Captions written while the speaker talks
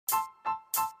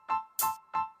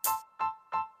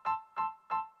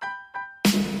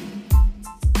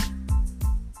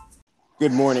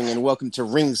Good morning and welcome to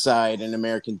Ringside, an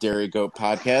American Dairy Goat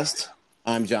podcast.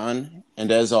 I'm John,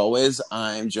 and as always,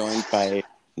 I'm joined by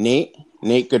Nate.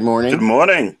 Nate, good morning. Good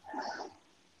morning.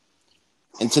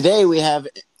 And today we have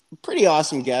a pretty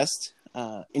awesome guest,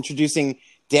 introducing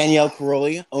Danielle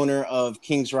Caroli, owner of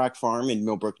Kings Rock Farm in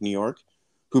Millbrook, New York,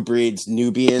 who breeds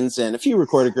Nubians and a few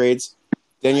recorded grades.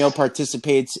 Danielle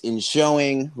participates in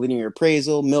showing, linear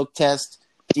appraisal, milk test,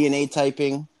 DNA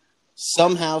typing,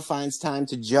 somehow finds time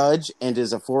to judge, and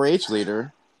is a 4-H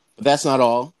leader. But that's not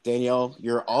all. Danielle,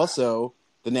 you're also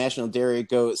the National Dairy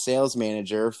Goat Sales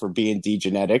Manager for B&D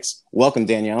Genetics. Welcome,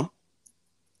 Danielle.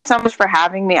 So much for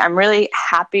having me. I'm really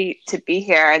happy to be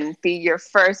here and be your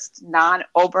first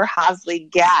non-Oberhausley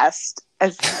guest. I'm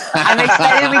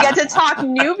excited we get to talk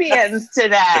Nubians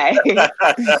today.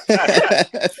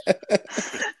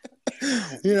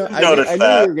 I knew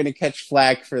you were going to catch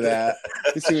flack for that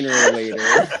sooner or later.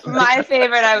 My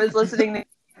favorite, I was listening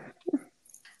to,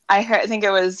 I think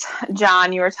it was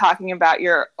John, you were talking about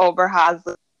your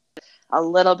Oberhausley, a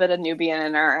little bit of Nubian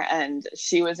in her, and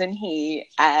she was in heat,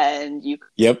 and you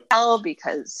could tell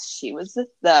because she was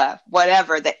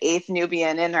the eighth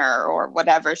Nubian in her, or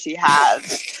whatever she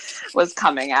has, was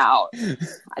coming out.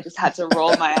 I just had to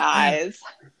roll my eyes.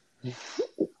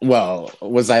 Well,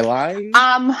 was I lying?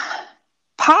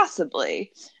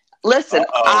 Possibly. Listen,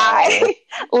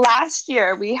 last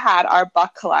year we had our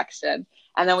buck collection,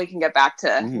 and then we can get back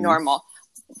to normal,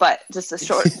 but just a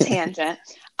short tangent.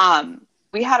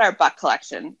 We had our buck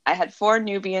collection. I had 4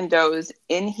 Nubian does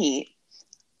in heat,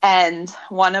 and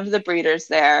one of the breeders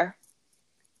there,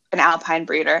 an Alpine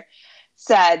breeder,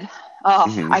 said,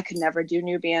 I could never do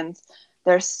Nubians.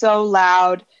 They're so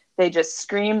loud. They just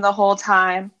scream the whole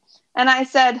time. And I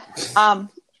said,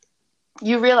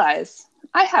 you realize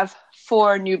I have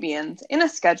 4 Nubians in a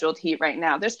scheduled heat right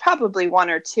now. There's probably 1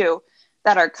 or 2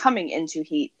 that are coming into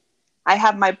heat. I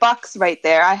have my bucks right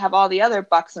there. I have all the other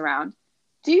bucks around.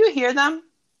 Do you hear them?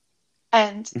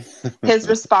 And his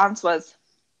response was,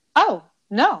 oh,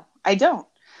 no, I don't.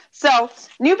 So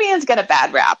Nubians get a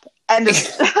bad rap. And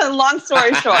long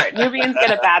story short, Nubians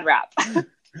get a bad rap.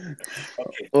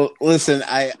 Well, listen,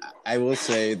 I will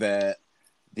say that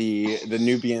the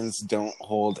Nubians don't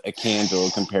hold a candle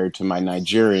compared to my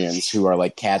Nigerians, who are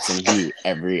like cats in heat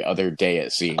every other day,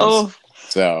 it seems. Oh.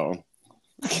 So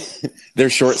they're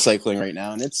short cycling right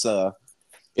now, and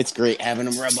it's great having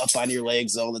them rub up on your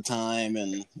legs all the time,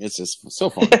 and it's just so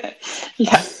fun.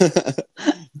 Yeah.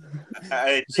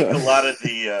 I think a lot of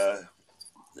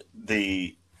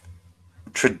the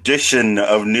tradition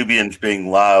of Nubians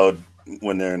being loud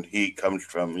when they're in heat comes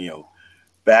from,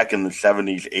 back in the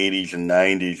 70s, 80s, and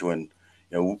 90s when,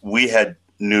 we had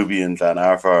Nubians on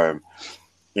our farm.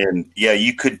 And,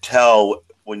 you could tell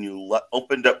when you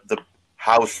opened up the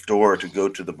house door to go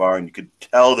to the barn, you could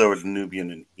tell there was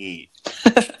Nubian in heat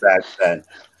back then.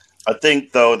 I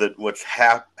think, though, that what's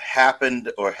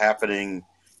happened or happening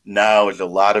now is a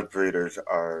lot of breeders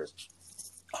are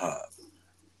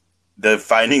they're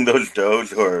finding those does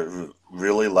who are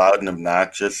really loud and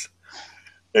obnoxious,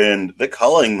 and they're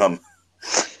culling them.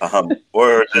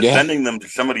 Or sending them to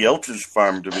somebody else's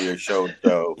farm to be a show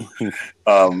doe,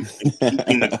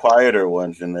 keeping the quieter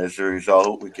ones, and as a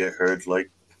result, we get herds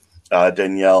like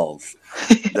Danielle's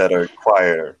that are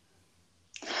quieter.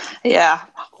 Yeah,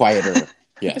 quieter.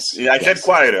 Yes. I said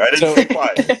quieter. I didn't say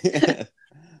quiet.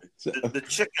 The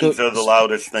chickens are the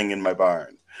loudest thing in my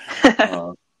barn.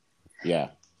 Yeah.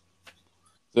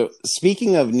 So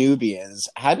speaking of Nubians,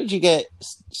 how did you get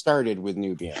started with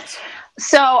Nubians?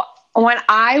 So when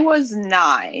I was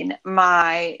 9,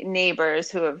 my neighbors,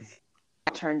 who have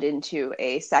turned into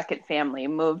a second family,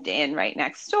 moved in right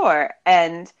next door.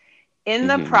 And in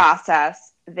the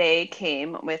process, they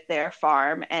came with their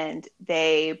farm and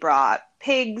they brought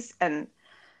pigs. And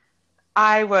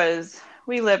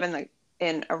we live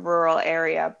in a rural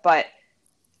area, but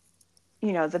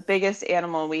the biggest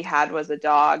animal we had was a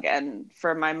dog. And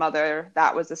for my mother,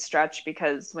 that was a stretch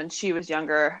because when she was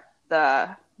younger,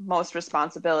 the most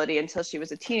responsibility until she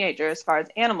was a teenager as far as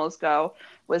animals go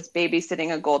was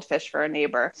babysitting a goldfish for a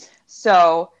neighbor.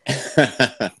 So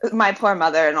my poor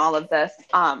mother and all of this.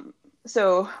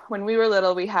 So when we were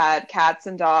little, we had cats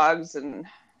and dogs and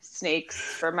snakes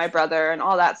for my brother and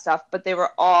all that stuff, but they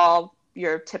were all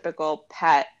your typical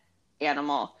pet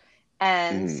animal.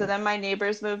 And so then my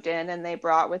neighbors moved in and they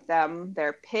brought with them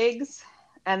their pigs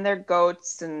and their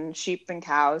goats and sheep and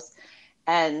cows.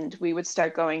 And we would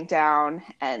start going down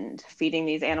and feeding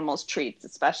these animals treats,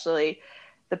 especially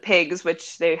the pigs,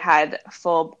 which they had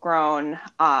full-grown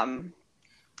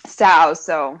sows,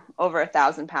 so over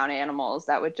 1,000-pound animals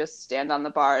that would just stand on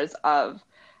the bars of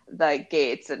the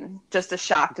gates, and just a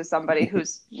shock to somebody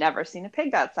who's never seen a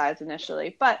pig that size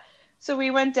initially. But so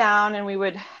we went down and we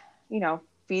would,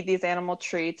 feed these animal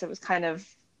treats. It was kind of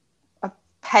a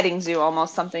petting zoo,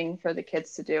 almost something for the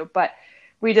kids to do. But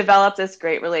we developed this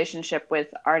great relationship with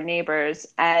our neighbors.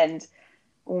 And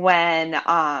when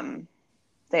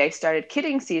they started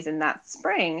kidding season that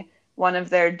spring, one of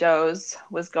their does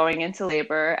was going into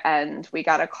labor, and we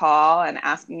got a call and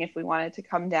asking if we wanted to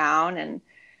come down and,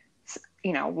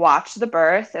 watch the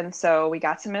birth. And so we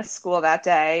got to miss school that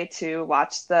day to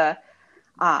watch the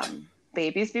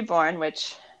babies be born,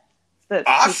 which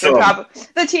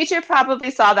the teacher probably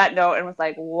saw that note and was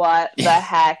like, what the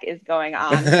heck is going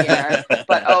on here?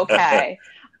 But okay.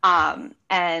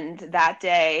 And that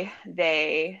day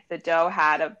the doe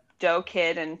had a doe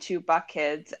kid and 2 buck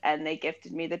kids, and they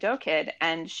gifted me the doe kid.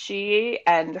 And she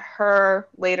and her,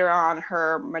 later on,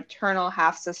 her maternal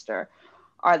half sister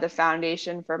are the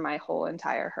foundation for my whole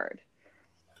entire herd.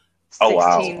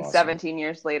 17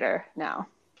 years later now.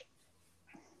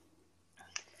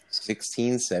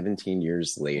 16, 17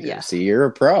 years later. Yeah. See, you're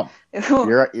a pro.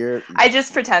 You're I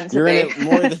just pretend to be. In it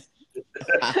more than...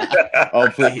 Oh,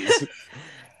 please.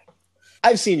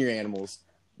 I've seen your animals.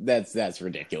 That's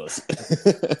ridiculous.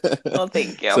 Well,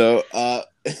 thank you. So,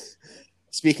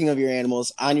 speaking of your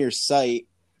animals, on your site,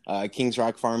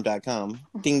 kingsrockfarm.com,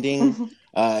 ding ding,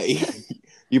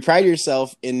 you pride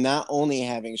yourself in not only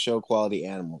having show quality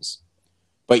animals,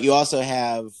 but you also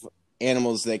have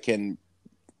animals that can,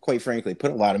 quite frankly,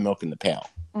 put a lot of milk in the pail.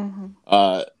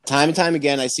 Mm-hmm. Time and time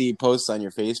again, I see posts on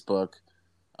your Facebook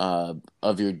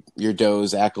of your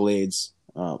does, accolades.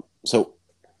 So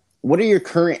what are your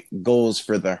current goals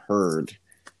for the herd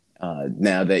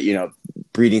now that,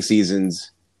 breeding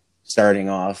season's starting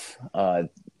off?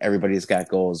 Everybody's got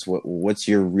goals. What's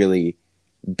your really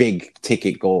big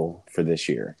ticket goal for this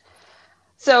year?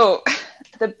 So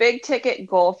the big ticket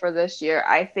goal for this year,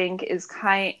 I think, is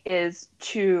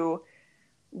to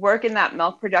work in that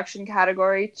milk production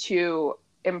category to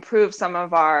improve some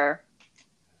of our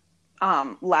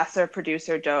lesser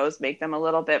producer does, make them a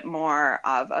little bit more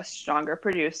of a stronger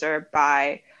producer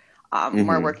by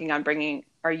we're working on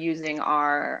using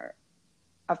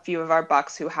a few of our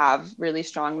bucks who have really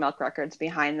strong milk records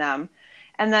behind them.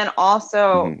 And then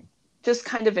also just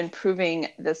kind of improving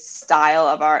the style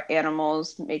of our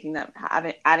animals, making them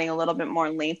adding a little bit more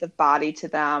length of body to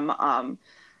them, a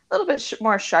little bit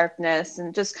more sharpness,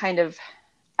 and just kind of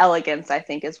elegance, I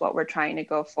think, is what we're trying to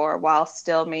go for, while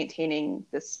still maintaining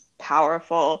this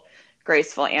powerful,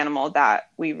 graceful animal that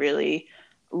we really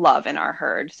love in our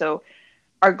herd. So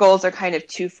our goals are kind of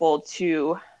twofold: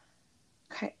 to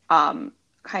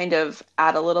kind of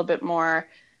add a little bit more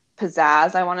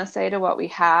pizzazz, I want to say, to what we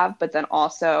have, but then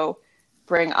also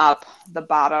bring up the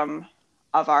bottom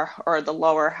of the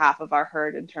lower half of our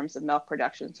herd in terms of milk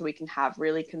production, so we can have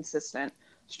really consistent,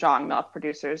 strong milk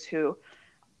producers who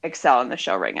excel in the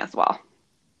show ring as well.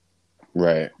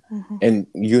 Right. Mm-hmm. And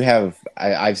you have,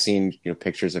 I've seen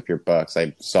pictures of your bucks.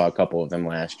 I saw a couple of them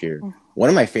last year. Mm-hmm. One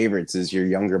of my favorites is your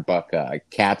younger buck,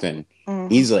 Captain. Mm-hmm.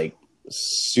 He's like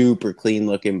super clean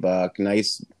looking buck,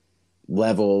 nice,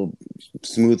 level,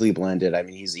 smoothly blended. I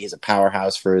mean, he's a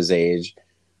powerhouse for his age.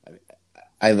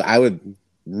 I would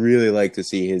really like to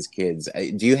see his kids.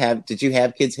 Did you have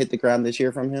kids hit the ground this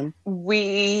year from him?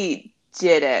 We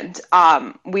didn't.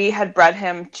 We had bred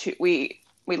him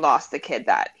we lost the kid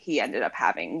that he ended up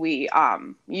having. We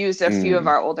used a few of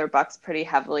our older bucks pretty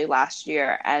heavily last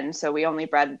year, and so we only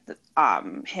bred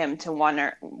him to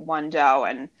one doe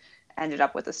and ended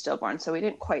up with a stillborn. So we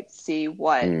didn't quite see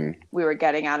what we were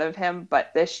getting out of him.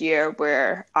 But this year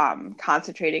we're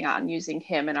concentrating on using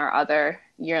him and our other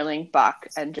yearling buck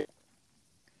and just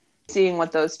seeing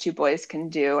what those 2 boys can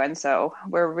do. And so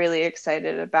we're really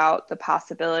excited about the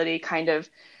possibility. Kind of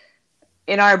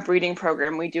in our breeding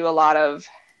program, we do a lot of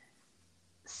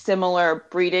similar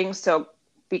breeding. So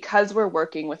because we're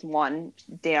working with one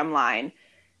dam line,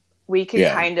 we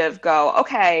can kind of go,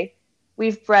 okay,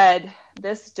 we've bred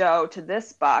this doe to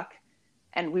this buck,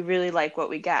 and we really like what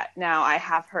we get. Now I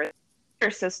have her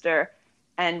sister,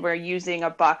 and we're using a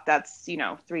buck that's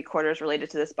 3/4 related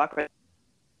to this buck.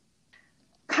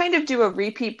 Kind of do a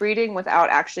repeat breeding without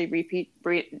actually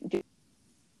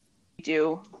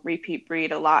do repeat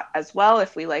breed a lot as well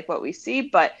if we like what we see,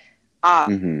 but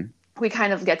we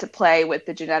kind of get to play with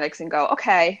the genetics and go,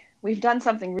 okay, we've done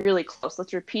something really close,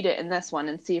 let's repeat it in this one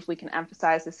and see if we can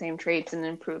emphasize the same traits and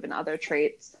improve in other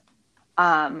traits.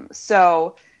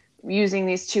 So using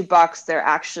these 2 bucks, they're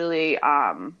actually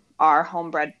our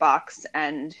homebred bucks,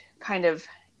 and kind of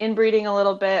inbreeding a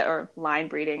little bit, or line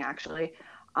breeding actually,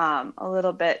 a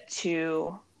little bit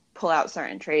to pull out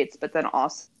certain traits, but then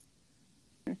also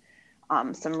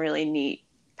some really neat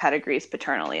pedigrees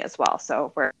paternally as well.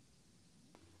 So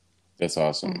that's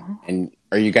awesome. Mm-hmm. And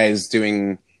are you guys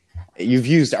doing? You've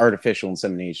used artificial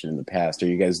insemination in the past. Are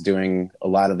you guys doing a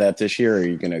lot of that this year, or are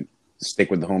you going to stick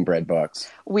with the homebred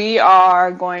bucks? We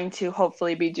are going to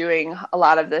hopefully be doing a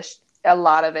lot of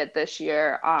it this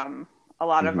year. A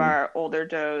lot of our older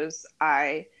does,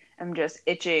 I am just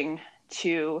itching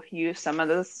to use some of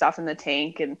the stuff in the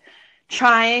tank and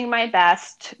trying my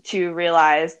best to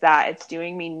realize that it's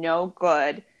doing me no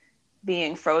good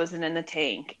being frozen in the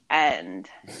tank and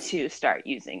to start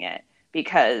using it,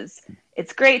 because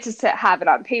it's great to have it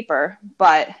on paper,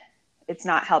 but it's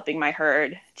not helping my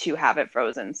herd to have it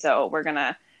frozen. So we're going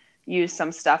to use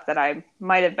some stuff that I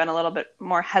might have been a little bit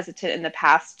more hesitant in the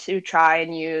past to try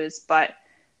and use. But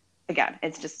again,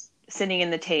 it's just sitting in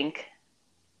the tank.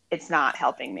 It's not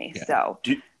helping me. Yeah. So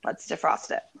let's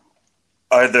defrost it.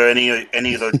 Are there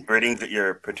any of those breedings that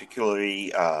you're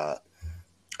particularly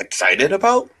excited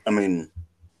about? I mean,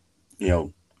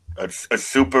 a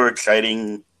super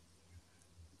exciting,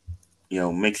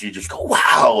 makes you just go,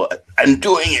 wow, I'm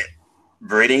doing it.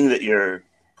 Breeding that you're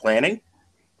planning?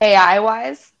 AI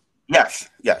wise? Yes.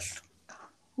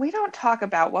 We don't talk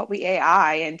about what we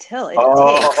AI until it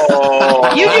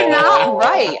takes. You do not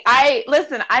right.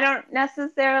 I don't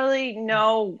necessarily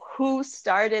know who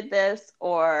started this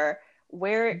or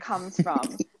where it comes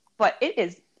from, but it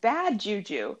is bad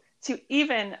juju to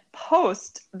even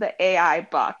post the AI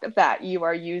buck that you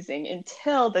are using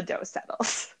until the doe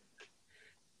settles.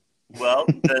 Well,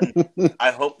 then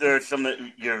I hope there's some that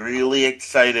you're really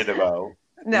excited about.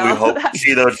 No, we hope to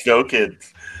see those doe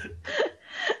kids.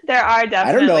 There are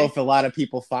definitely. I don't know if a lot of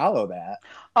people follow that.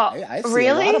 I see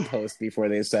really? a lot of posts before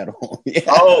they settle.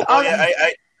 Yeah. Yeah.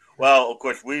 Well, of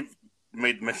course, we've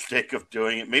made the mistake of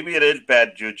doing it. Maybe it is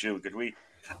bad juju because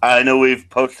I know we've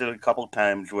posted a couple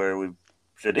times where we've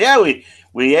said, yeah,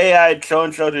 we AI'd so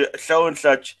and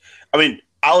such. I mean,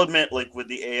 I'll admit, like with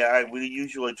the AI, we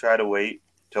usually try to wait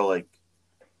till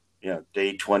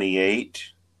day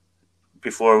 28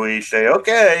 before we say,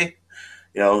 okay,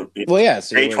 well, yeah,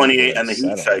 so day 28 on the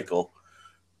heat cycle.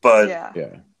 But at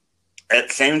the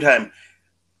same time,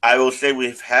 I will say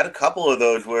we've had a couple of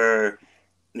those where,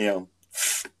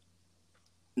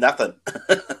 nothing.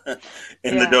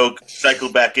 And the doe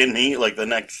cycled back in heat like the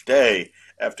next day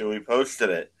after we posted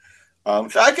it.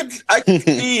 So I could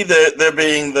see there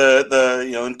being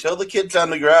the until the kid's on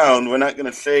the ground, we're not going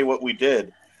to say what we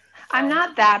did. I'm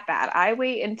not that bad. I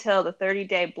wait until the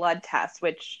 30-day blood test,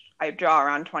 which I draw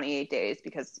around 28 days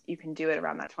because you can do it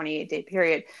around that 28-day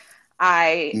period.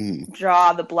 I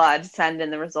draw the blood, send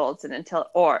in the results, and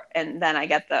then I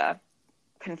get the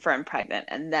confirmed pregnant,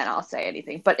 and then I'll say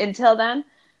anything. But until then,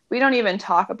 we don't even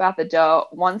talk about the doe.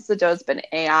 Once the doe's been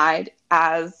AI'd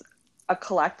as a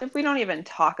collective, we don't even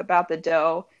talk about the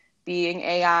doe being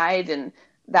AI'd and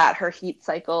that her heat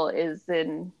cycle is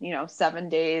in, 7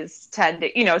 days, 10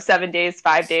 days, 7 days,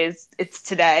 5 days. It's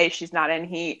today. She's not in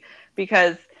heat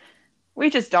because we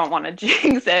just don't want to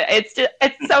jinx it.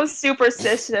 It's so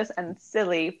superstitious and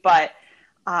silly, but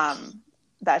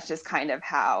that's just kind of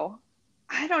how,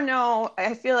 I don't know.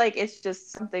 I feel like it's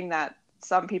just something that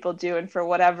some people do. And for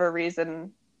whatever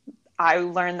reason, I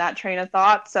learned that train of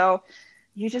thought. So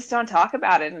you just don't talk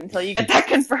about it until you get that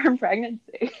confirmed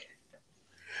pregnancy.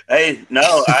 Hey,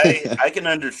 no, I can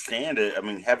understand it. I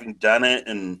mean, having done it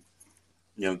and,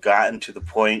 gotten to the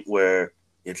point where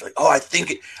it's like, oh, I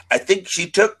think she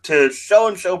took to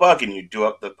so-and-so buck, and you do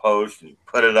up the post and you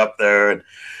put it up there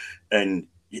and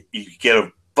you get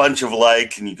a bunch of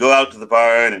likes and you go out to the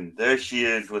barn and there she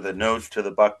is with a nose to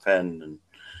the buck pen and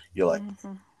you're like,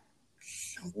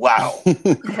 wow.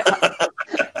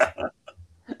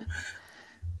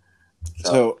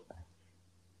 So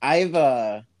I've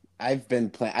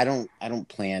been I don't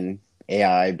plan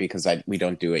AI because we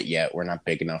don't do it yet. We're not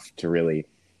big enough to really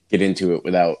get into it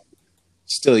without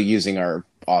still using our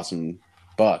awesome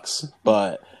bucks.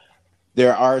 But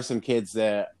there are some kids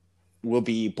that will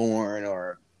be born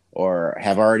or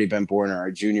have already been born or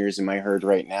are juniors in my herd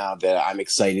right now that I'm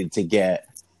excited to get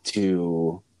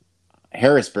to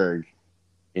Harrisburg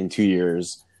in 2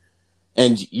 years.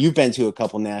 And you've been to a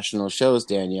couple national shows,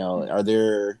 Danielle. Are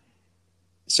there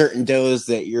certain does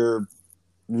that you're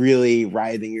really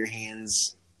writhing your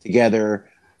hands together,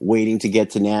 waiting to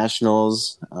get to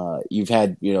nationals? You've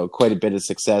had, quite a bit of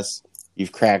success.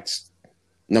 You've cracked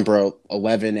number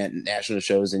 11 at national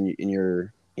shows in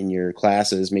your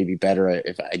classes, maybe better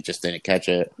if I just didn't catch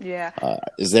it. Yeah.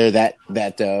 Is there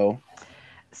that doe?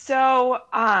 So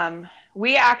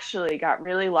we actually got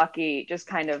really lucky, just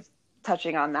kind of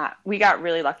touching on that. We got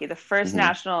really lucky. The first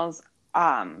nationals,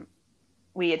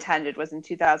 we attended was in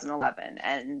 2011.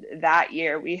 And that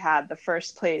year we had the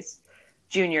first place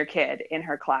junior kid in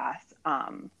her class.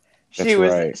 She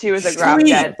was a drop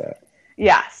dead.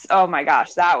 Yes. Oh my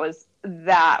gosh. That was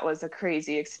a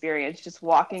crazy experience. Just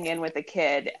walking in with a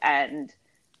kid and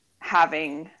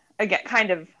having, again,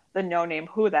 kind of the no name,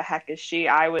 who the heck is she?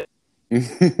 I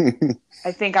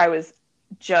think I was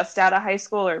just out of high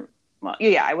school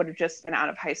I would have just been out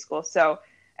of high school. So,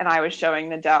 and I was showing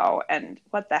the doe and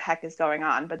what the heck is going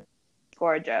on? But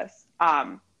gorgeous.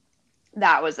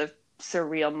 That was a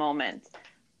surreal moment.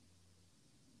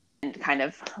 And kind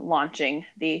of launching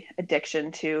the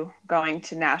addiction to going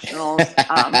to nationals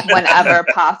whenever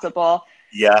possible.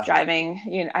 Yeah.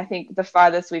 Driving, I think the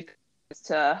farthest we've is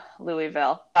to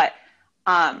Louisville. But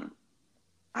I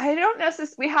don't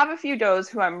necessarily, we have a few does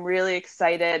who I'm really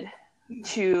excited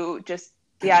to just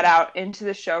get out into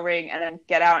the show ring and then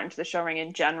get out into the show ring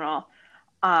in general.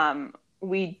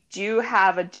 We do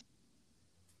have it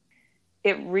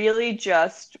really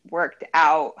just worked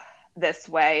out this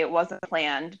way. It wasn't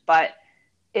planned, but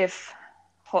if,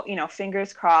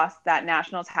 fingers crossed that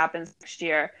nationals happens next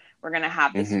year, we're going to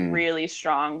have this really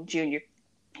strong junior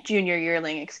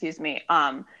yearling,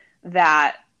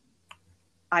 that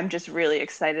I'm just really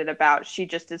excited about. She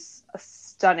just is a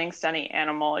stunning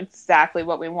animal, exactly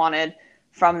what we wanted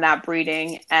from that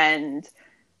breeding. And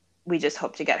we just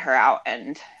hope to get her out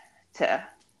and to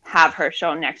have her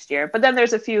shown next year. But then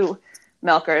there's a few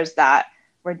milkers that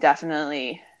we're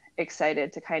definitely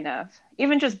excited to kind of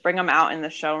even just bring them out in the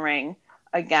show ring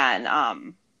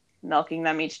again, milking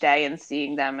them each day and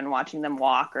seeing them and watching them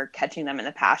walk or catching them in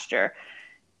the pasture.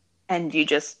 And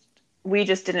we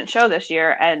just didn't show this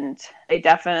year, and they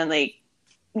definitely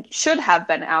should have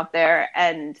been out there.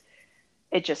 And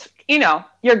it just,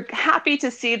 you're happy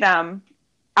to see them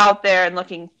out there and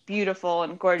looking beautiful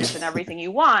and gorgeous and everything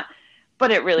you want,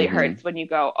 but it really hurts when you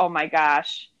go, oh my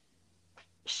gosh,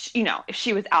 if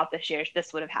she was out this year,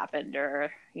 this would have happened,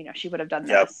 or, she would have done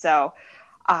this. So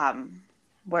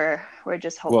we're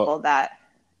just hopeful that,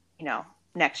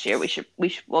 next year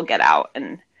we'll get out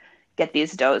and get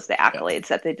these does the accolades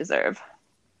that they deserve.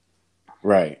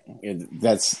 Right.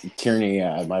 That's Tierney.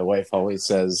 My wife always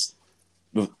says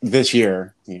this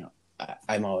year,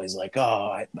 I'm always like,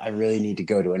 oh, I really need to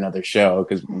go to another show,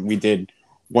 because we did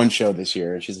one show this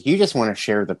year, and she's like, you just want to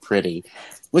share the pretty.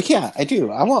 Like, yeah, I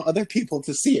do. I want other people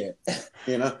to see it.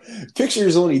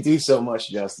 Pictures only do so much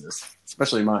justice,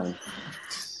 especially mine.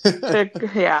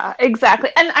 Yeah,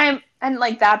 exactly. And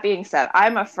like that being said,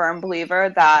 I'm a firm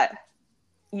believer that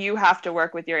you have to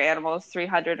work with your animals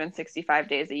 365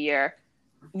 days a year.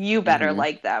 You better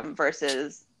like them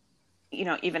versus,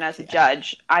 even as a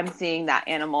judge, I'm seeing that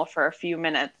animal for a few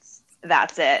minutes.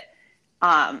 That's it.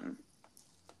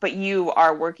 But you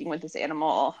are working with this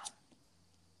animal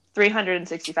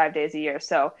 365 days a year.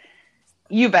 So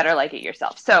you better like it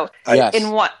yourself. So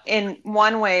in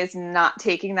one way is not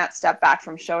taking that step back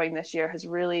from showing this year has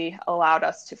really allowed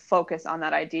us to focus on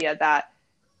that idea that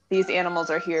these animals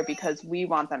are here because we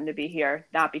want them to be here,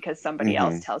 not because somebody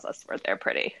else tells us they're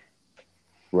pretty.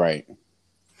 Right.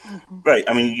 Right.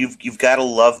 I mean, you've got to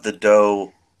love the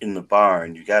doe in the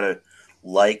barn. You got to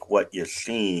like what you're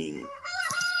seeing.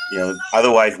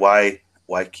 Otherwise, why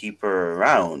keep her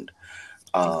around?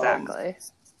 Exactly.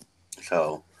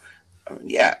 So,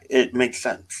 it makes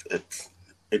sense.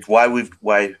 It's why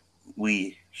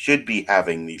we should be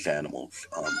having these animals.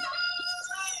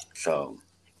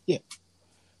 Yeah.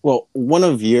 Well, one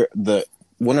of the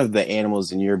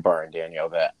animals in your barn, Danielle,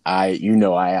 that I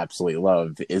absolutely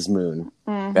loved is Moon,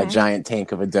 that giant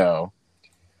tank of a doe.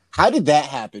 How did that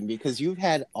happen? Because you've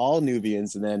had all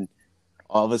Nubians, and then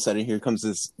all of a sudden here comes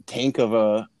this tank of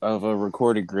a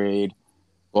recorded grade,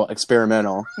 well,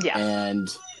 experimental,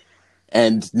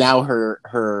 and now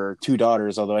her two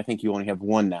daughters. Although I think you only have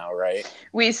one now, right?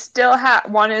 We still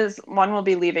have one will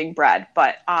be leaving bred,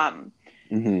 but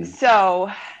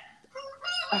so.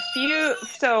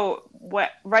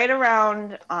 Right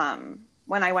around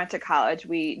when I went to college,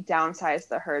 we downsized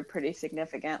the herd pretty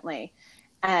significantly.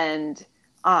 And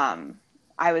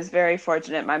I was very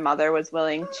fortunate. My mother was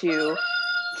willing to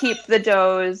keep the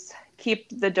does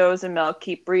in milk,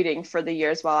 keep breeding for the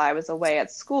years while I was away at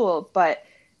school. But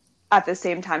at the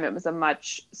same time, it was a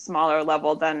much smaller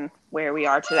level than where we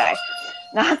are today.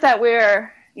 Not that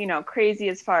we're, crazy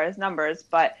as far as numbers,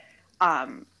 but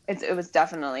it was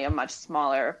definitely a much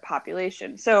smaller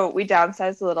population. So we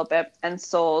downsized a little bit and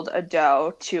sold a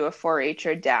doe to a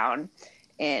 4-H'er down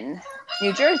in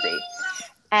New Jersey.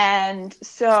 And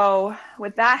so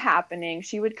with that happening,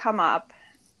 she would come up.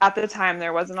 At the time,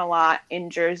 there wasn't a lot in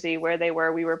Jersey where they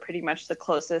were. We were pretty much the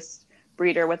closest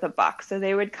breeder with a buck. So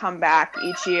they would come back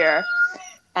each year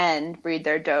and breed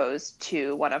their does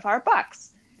to one of our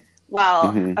bucks.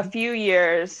 Well, a few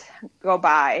years go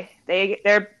by.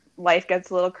 Their life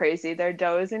gets a little crazy. Their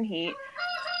doe is in heat.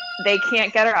 They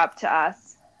can't get her up to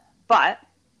us, but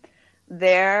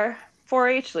their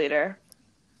 4-H leader,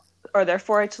 or their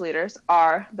 4-H leaders,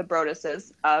 are the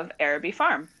Broadduses of Araby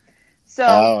Farm.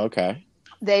 So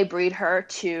they breed her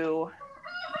to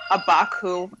a buck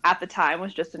who at the time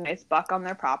was just a nice buck on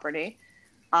their property.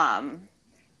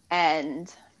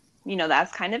 And, you know,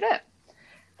 that's kind of it.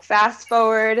 Fast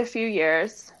forward a few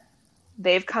years,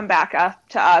 they've come back up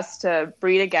to us to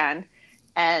breed again.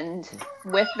 And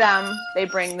with them, they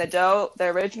bring the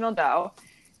original doe,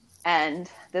 and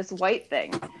this white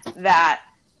thing that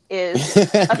is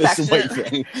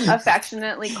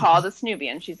affectionately called a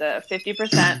Nubian. She's a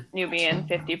 50% Nubian,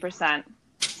 50%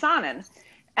 Saanen.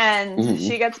 And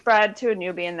she gets bred to a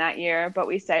Nubian that year, but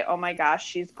we say, oh my gosh,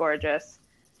 she's gorgeous.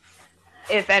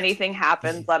 If anything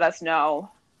happens, let us know.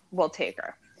 We'll take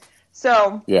her.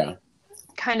 So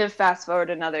kind of fast forward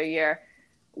another year,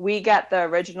 we get the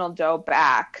original doe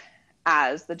back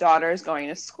as the daughter is going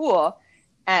to school.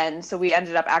 And so we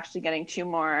ended up actually getting 2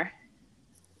 more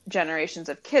generations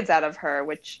of kids out of her,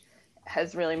 which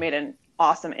has really made an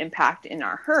awesome impact in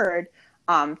our herd.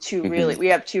 We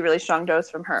have 2 really strong does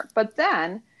from her. But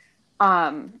then,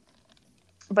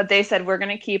 but they said, we're going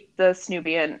to keep the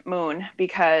Nubian Moon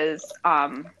because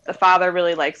the father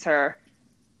really likes her.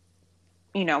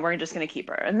 You know, we're just going to keep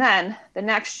her. And then the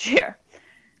next year,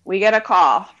 we get a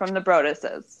call from the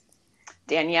Broadduses.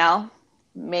 Danielle,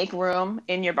 make room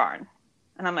in your barn.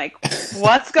 And I'm like,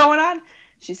 what's going on?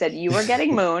 She said, you were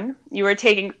getting Moon. You were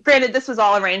taking, granted, this was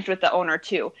all arranged with the owner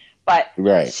too, but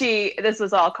this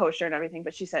was all kosher and everything.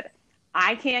 But she said,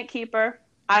 I can't keep her.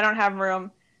 I don't have room.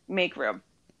 Make room.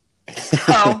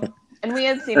 So, and we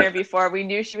had seen her before. We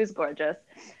knew she was gorgeous.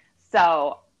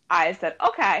 So I said,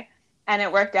 okay. And it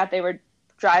worked out. They were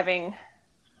driving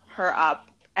her up,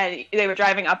 and they were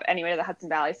driving up anyway to the Hudson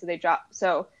Valley.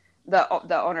 So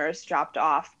the owners dropped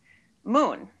off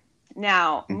Moon.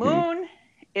 Now, Moon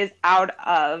is out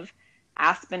of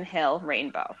Aspen Hill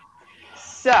Rainbow.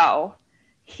 So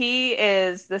he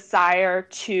is the sire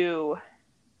to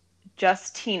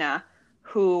Justina,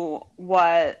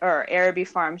 or Araby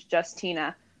Farms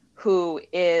Justina,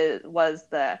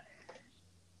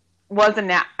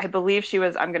 I believe she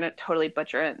was, I'm going to totally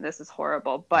butcher it, and this is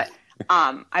horrible, but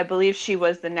I believe she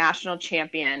was the national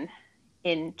champion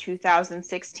in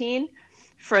 2016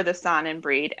 for the Saanen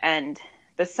breed. And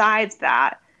besides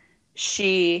that,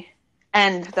 she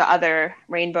and the other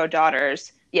Rainbow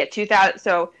daughters,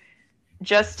 so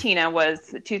Justina was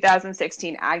the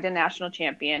 2016 Agda national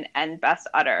champion and best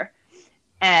udder.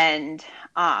 And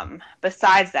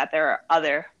besides that, there are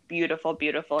other beautiful,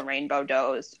 beautiful Rainbow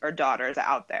does or daughters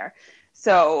out there.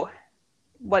 So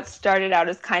what started out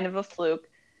as kind of a fluke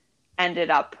ended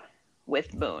up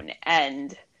with Moon,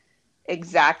 and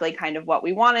exactly kind of what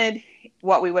we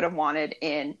would have wanted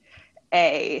in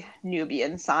a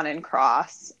Nubian Saanen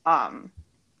cross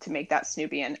to make that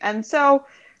Snubian. And so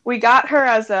we got her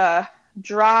as a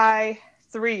dry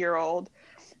 3-year-old.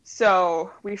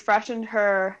 So we freshened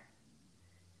her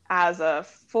as a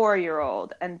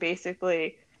 4-year-old and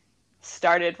basically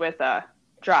started with a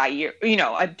dry year,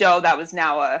 a doe that was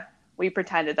now we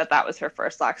pretended that was her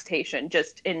first lactation,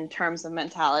 just in terms of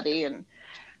mentality. And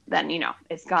then,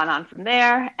 it's gone on from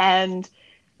there. And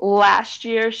last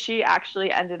year, she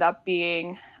actually ended up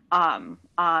being on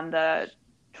the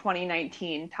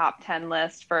 2019 top 10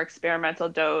 list for experimental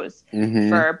does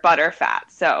for butter fat.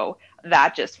 So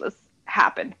that just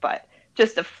happened, but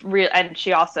just and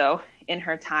she also, in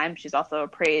her time, she's also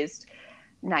appraised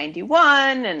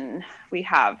 91, and we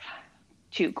have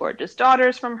 2 gorgeous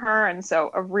daughters from her. And so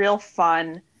a real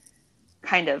fun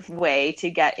kind of way to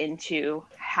get into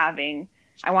having,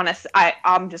 I'm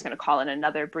just going to call it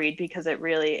another breed, because it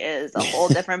really is a whole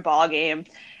different ball game,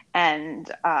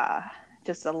 and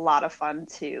just a lot of fun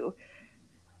to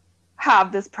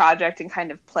have this project and kind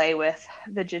of play with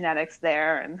the genetics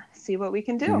there and see what we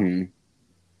can do.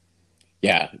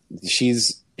 Yeah,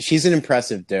 she's an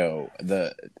impressive doe.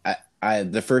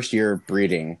 The first year of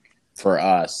breeding for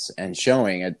us and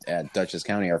showing at Dutchess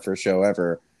County, our first show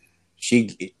ever,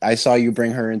 I saw you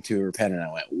bring her into her pen, and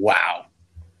I went, wow,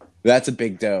 that's a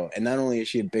big doe. And not only is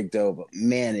she a big doe, but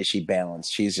man, is she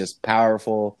balanced. She's just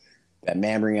powerful. That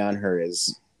mammary on her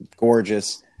is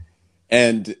gorgeous.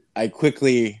 And I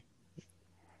quickly,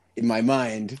 in my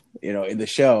mind, in the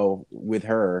show with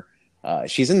her,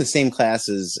 she's in the same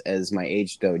classes as my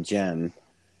age doe, Gem.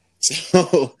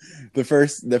 So the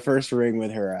first ring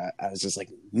with her, I was just like,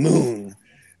 Moon.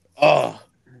 Oh,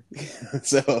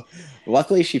 so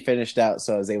luckily she finished out,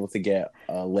 so I was able to get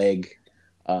a leg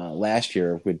last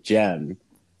year with Jen.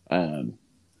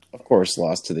 Of course,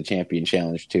 lost to the champion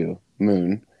challenge to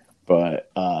Moon,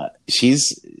 but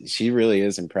she really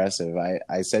is impressive.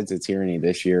 I said to Tierney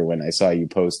this year when I saw you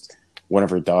post one of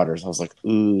her daughters, I was like,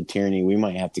 "Ooh, Tierney, we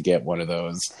might have to get one of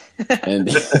those." And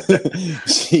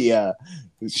she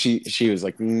was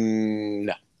like,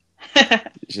 "No."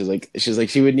 She's like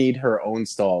she would need her own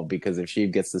stall because if she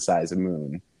gets the size of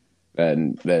Moon,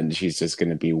 then she's just going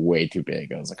to be way too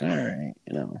big. I was like, all right,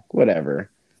 whatever.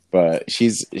 But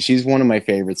she's one of my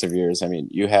favorites of yours. I mean,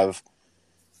 you have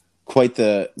quite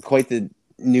the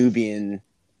Nubian.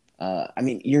 I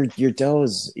mean, your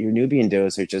does, your Nubian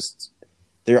does are just,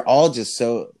 they're all just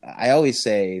so. I always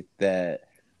say that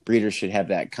breeders should have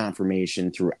that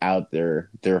confirmation throughout their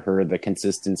herd, the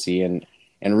consistency, and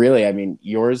really, I mean,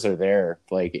 yours are there.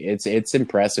 Like it's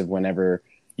impressive whenever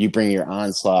you bring your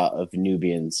onslaught of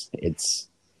Nubians. If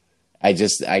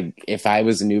I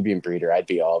was a Nubian breeder, I'd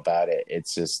be all about it.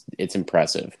 It's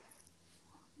impressive.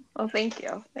 Well, thank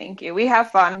you. Thank you. We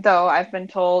have fun, though. I've been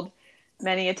told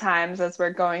many a times as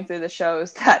we're going through the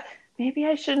shows that maybe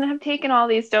I shouldn't have taken all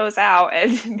these does out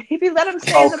and maybe let them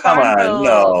stay in the barn for a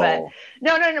little bit.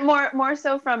 No, more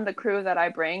so from the crew that I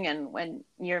bring, and when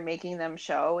you're making them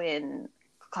show in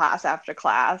class after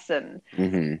class and,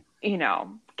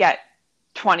 get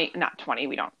 20, not 20,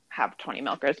 we don't have 20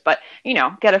 milkers, but,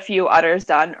 get a few udders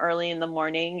done early in the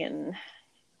morning, and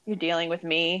you're dealing with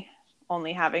me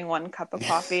only having one cup of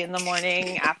coffee in the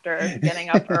morning after getting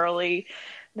up early.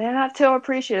 They're not too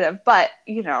appreciative, but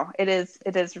it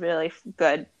is really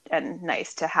good and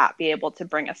nice to be able to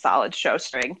bring a solid show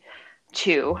string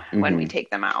to when we take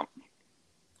them out.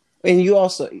 And you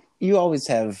always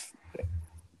have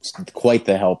quite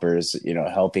the helpers,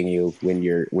 helping you when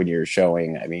you're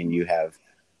showing. I mean, you have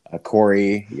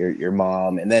Corey, your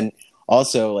mom, and then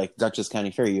also like Dutchess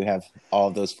County Fair, you have all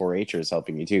of those 4-Hers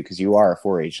helping you too, because you are a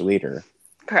 4-H leader.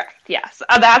 Correct. Yes.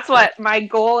 That's what my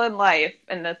goal in life,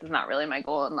 and this is not really my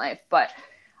goal in life, but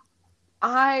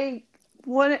I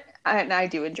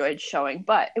do enjoy showing,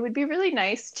 but it would be really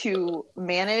nice to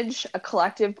manage a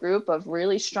collective group of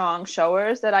really strong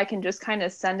showers that I can just kind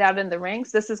of send out in the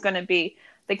ranks. This is going to be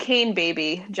the Kane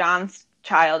baby. John's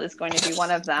child is going to be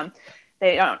one of them.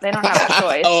 They don't have a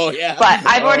choice. Oh yeah. But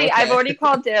I've already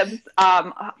called dibs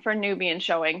for Nubian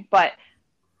showing, but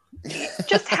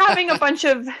just having a bunch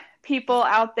of people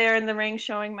out there in the ring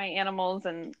showing my animals,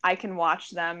 and I can watch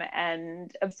them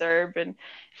and observe, and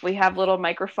we have little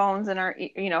microphones in our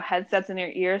headsets in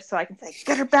their ears, so I can say,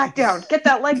 get her back down, get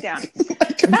that leg down.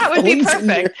 That would be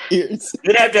perfect. You'd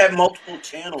have to have multiple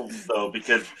channels though,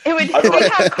 because it would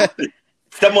have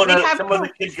some of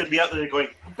the kids could be out there going,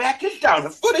 back is down, the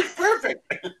foot is perfect.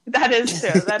 That is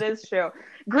true.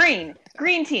 Green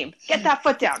team, get that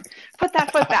foot down. Put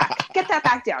that foot back. Get that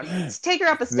back down. Just take her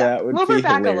up a step. Move her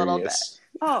back a little bit.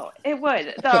 Oh, it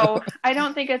would. Though I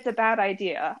don't think it's a bad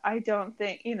idea. I don't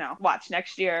think, watch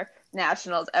next year,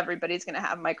 Nationals, everybody's going to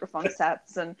have microphone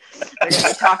sets, and they're going to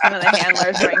be talking to the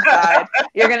handlers ringside.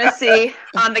 You're going to see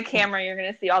on the camera, you're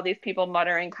going to see all these people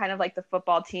muttering, kind of like the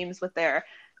football teams with their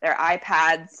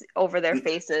iPads over their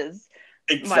faces.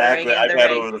 Exactly, iPad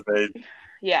over the face.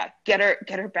 Yeah, get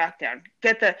her back down.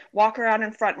 Walk her out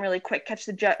in front really quick. Catch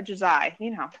the judge's eye.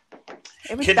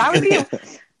 That would be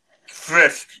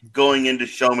frisk going into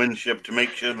showmanship to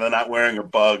make sure they're not wearing a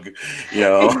bug.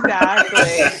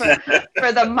 Exactly.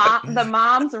 For the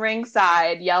moms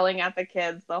ringside yelling at the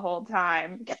kids the whole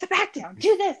time. Get the back down.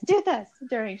 Do this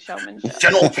during showmanship.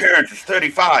 General appearance is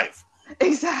 35.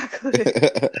 Exactly.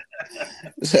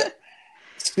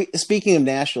 Speaking of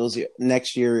nationals,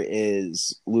 next year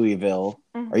is Louisville.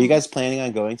 Are you guys planning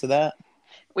on going to that?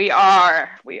 We are.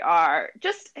 I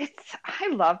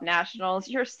love nationals.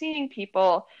 You're seeing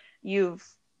people you've,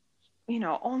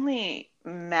 only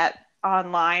met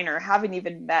online or haven't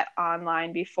even met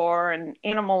online before, and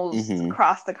animals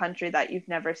across the country that you've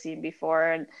never seen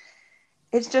before. And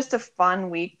it's just a fun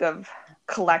week of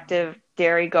collective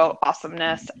dairy goat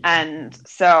awesomeness. And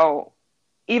so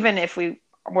even if we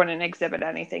wouldn't exhibit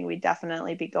anything, we'd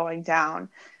definitely be going down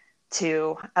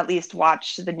to at least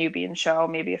watch the Nubian show,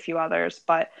 maybe a few others.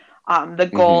 But the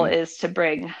goal is to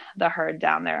bring the herd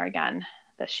down there again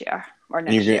this year or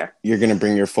next year. You're going to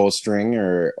bring your full string,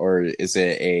 or is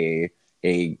it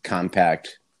a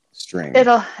compact string?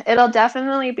 It'll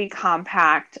definitely be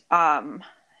compact,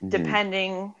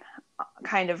 depending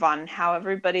kind of on how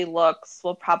everybody looks.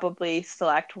 We'll probably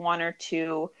select one or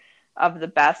two of the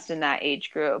best in that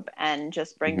age group and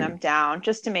just bring them down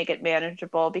just to make it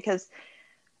manageable, because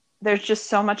there's just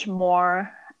so much more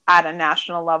at a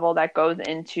national level that goes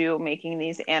into making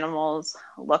these animals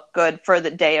look good for the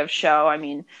day of show. I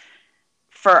mean,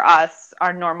 for us,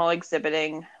 our normal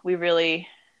exhibiting, we really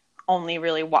only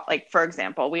really like, for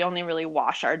example, we only really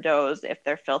wash our does if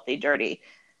they're filthy dirty.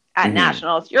 At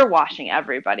nationals, you're washing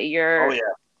everybody. You're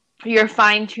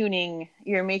fine tuning.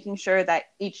 You're making sure that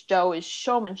each doe is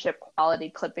showmanship quality,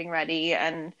 clipping ready,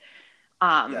 and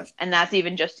and that's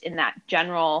even just in that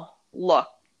general look.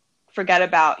 Forget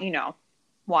about,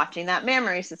 watching that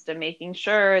mammary system, making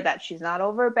sure that she's not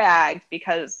overbagged,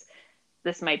 because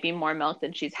this might be more milk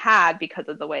than she's had because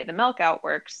of the way the milk out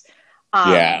works.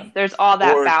 There's all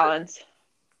that balance.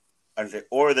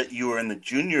 Or that you were in the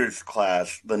juniors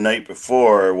class the night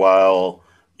before while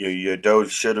your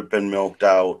does should have been milked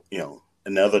out,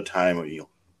 another time, or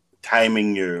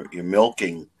timing your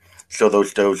milking so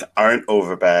those does aren't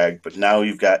overbagged. But now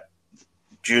you've got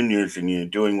juniors and you're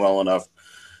doing well enough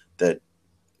that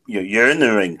you're in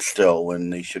the ring still when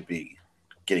they should be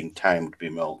getting time to be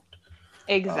milked.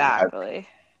 Exactly.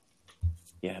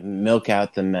 Milk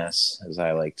out the mess, as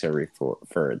I like to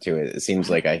refer to it. It seems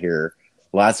like I hear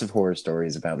lots of horror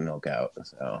stories about milk out.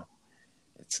 So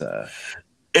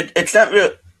it's not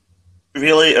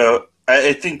really.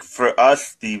 I think for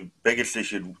us the biggest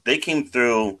issue, they came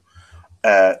through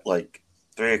at like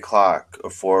 3:00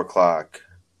 or 4:00.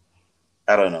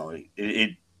 I don't know.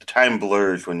 The time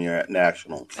blurs when you're at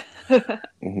nationals.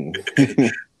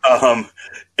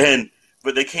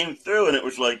 But they came through, and it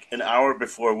was like an hour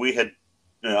before we had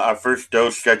our first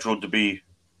dose scheduled to be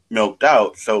milked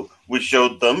out. So we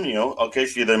showed them, okay,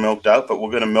 see, they're milked out, but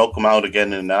we're going to milk them out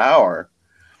again in an hour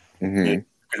because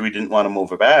we didn't want them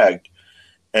overbagged.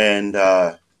 And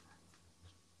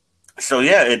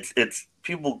it's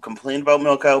people complain about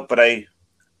milk out, but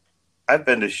I've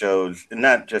been to shows, and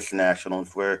not just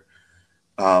nationals, where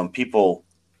people,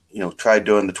 try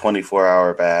doing the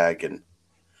 24-hour bag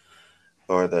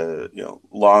or the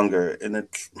longer, and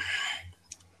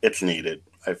it's needed,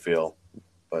 I feel.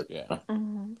 But go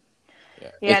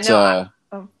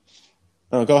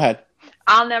ahead.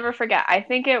 I'll never forget. I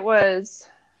think there was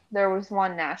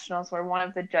one nationals where one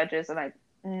of the judges, and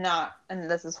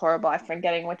this is horrible, I'm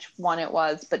forgetting which one it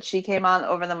was, but she came on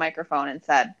over the microphone and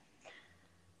said,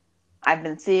 I've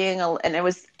been seeing, I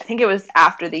think it was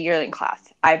after the yearling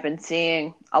class, I've been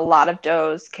seeing a lot of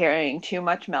does carrying too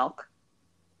much milk.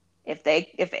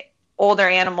 If older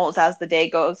animals, as the day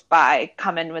goes by,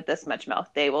 come in with this much milk,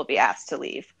 they will be asked to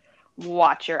leave.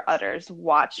 Watch your udders.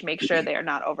 Make sure they are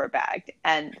not overbagged.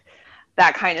 And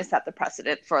that kind of set the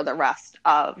precedent for the rest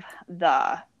of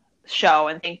the show.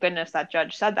 And thank goodness that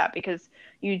judge said that, because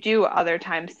you do other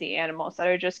times see animals that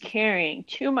are just carrying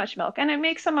too much milk, and it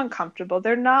makes them uncomfortable.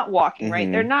 They're not walking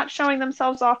right. They're not showing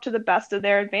themselves off to the best of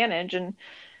their advantage. And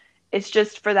it's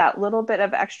just for that little bit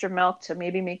of extra milk to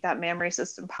maybe make that mammary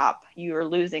system pop. You are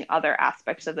losing other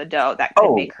aspects of the doe that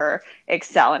could make her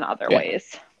excel in other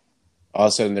ways. All of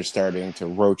a sudden, they're starting to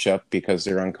roach up because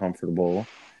they're uncomfortable.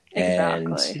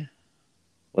 Exactly. And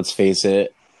let's face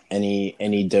it,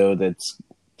 any doe that's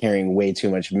carrying way too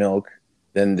much milk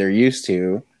than they're used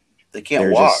to, they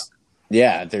can't walk.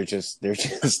 They're just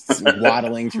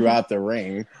waddling throughout the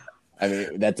ring. I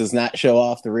mean, that does not show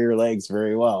off the rear legs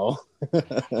very well.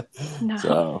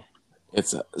 No.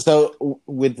 So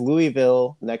with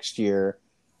Louisville next year,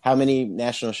 how many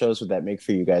national shows would that make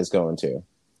for you guys going to?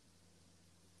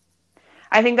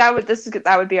 I think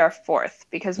that would be our fourth,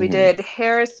 because we did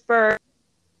Harrisburg.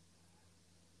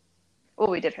 Well,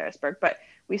 we did Harrisburg, but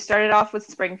we started off with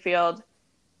Springfield,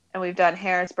 and we've done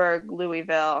Harrisburg,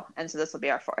 Louisville, and so this will be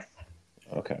our fourth.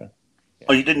 Okay. Yeah.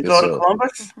 Oh, you didn't go to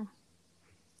Columbus? Mm-hmm.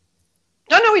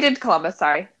 No, we did Columbus.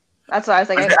 Sorry, that's what I was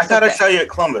like. I thought I saw you at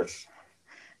Columbus.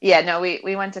 Yeah, no,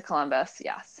 we went to Columbus.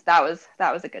 Yes, that was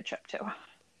a good trip too.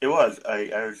 It was. I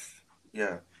was.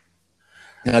 Yeah.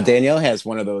 Now Danielle has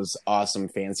one of those awesome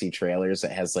fancy trailers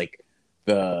that has like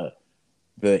the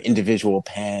individual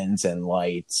pens and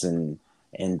lights and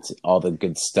all the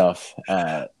good stuff.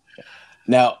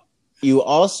 Now you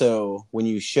also, when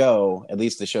you show, at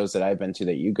least the shows that I've been to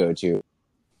that you go to,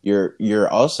 you're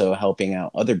also helping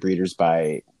out other breeders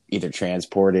by either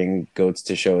transporting goats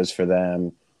to shows for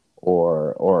them,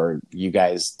 or you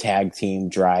guys tag team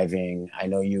driving. I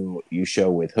know you show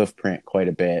with Hoofprint quite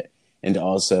a bit, and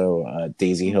also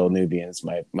Daisy Hill Nubians,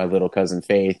 my little cousin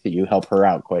Faith. You help her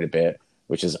out quite a bit,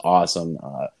 which is awesome.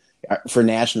 For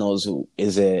nationals,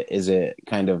 is it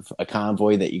kind of a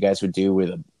convoy that you guys would do with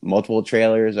multiple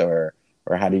trailers, or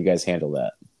how do you guys handle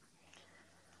that?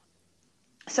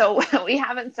 So we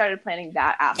haven't started planning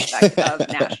that aspect of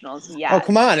nationals yet. Oh,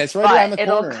 come on. It's right around the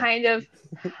corner. It'll kind of,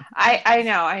 I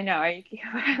know.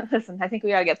 Listen, I think we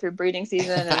got to get through breeding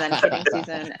season and then kidding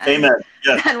season. And Amen.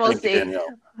 Yes, then we'll see. Danielle.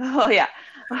 Oh, yeah.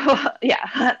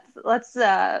 Yeah. Let's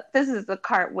this is the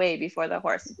cart way before the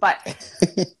horse. But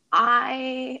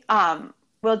I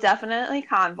will definitely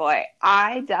convoy.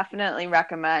 I definitely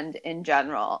recommend in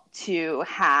general to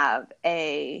have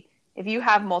if you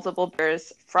have multiple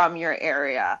beers from your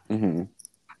area, mm-hmm.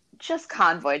 just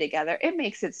convoy together. It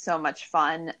makes it so much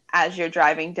fun as you're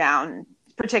driving down,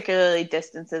 particularly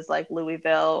distances like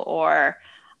Louisville or,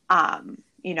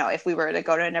 if we were to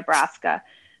go to Nebraska,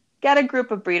 get a group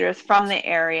of breeders from the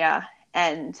area.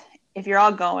 And if you're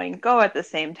all going, go at the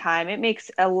same time. It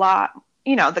makes a lot,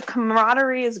 the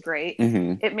camaraderie is great.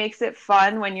 Mm-hmm. It makes it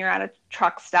fun when you're at a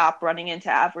truck stop running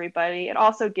into everybody. It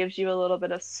also gives you a little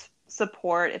bit of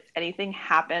support if anything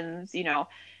happens.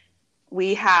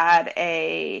 We had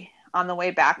on the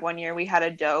way back one year, we had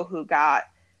a doe who got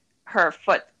her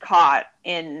foot caught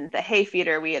in the hay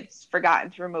feeder. We had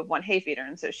forgotten to remove one hay feeder,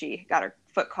 and so she got her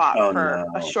foot caught for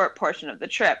a short portion of the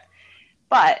trip.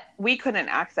 But we couldn't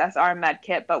access our med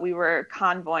kit, but we were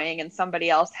convoying, and somebody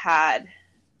else had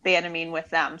Banamine with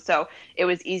them. So it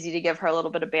was easy to give her a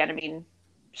little bit of Banamine.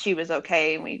 She was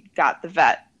okay, and we got the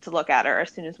vet to look at her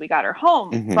as soon as we got her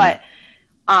home. Mm-hmm. But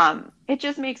it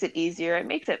just makes it easier. It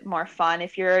makes it more fun.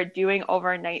 If you're doing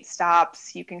overnight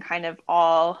stops, you can kind of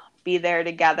all be there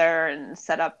together and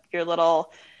set up your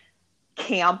little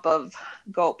camp of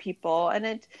goat people. And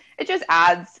it just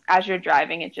adds, as you're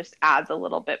driving, it just adds a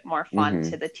little bit more fun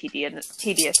mm-hmm. to the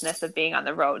tediousness of being on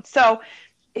the road. So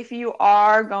if you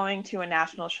are going to a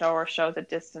national show or shows at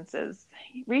distances,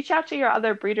 reach out to your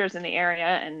other breeders in the area,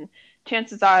 and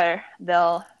chances are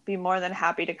they'll be more than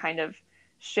happy to kind of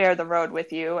share the road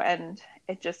with you. And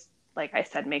it just, like I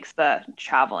said, makes the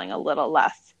traveling a little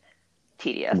less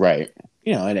tedious. Right.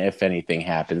 And if anything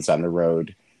happens on the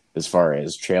road, as far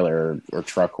as trailer or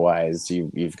truck wise,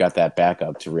 you've got that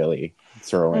backup to really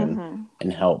throw in mm-hmm.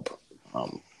 and help.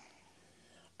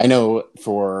 I know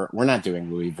we're not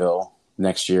doing Louisville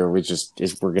next year. We're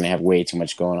going to have way too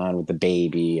much going on with the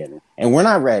baby, and we're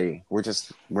not ready.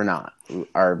 We're not.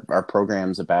 Our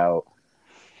program's about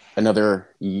another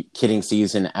kidding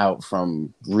season out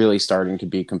from really starting to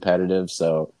be competitive.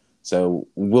 So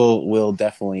we'll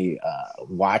definitely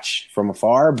watch from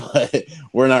afar, but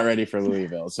we're not ready for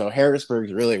Louisville. So Harrisburg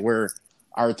is really where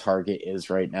our target is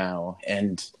right now,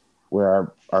 and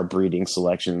where our breeding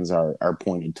selections are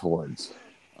pointed towards.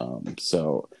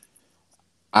 So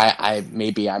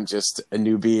maybe I'm just a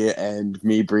newbie, and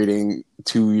me breeding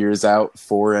 2 years out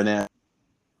for an.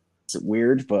 It's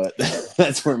weird, but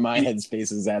that's where my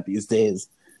headspace is at these days.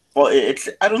 Well,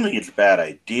 I don't think it's a bad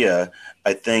idea.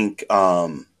 I think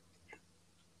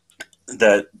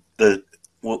that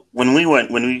when we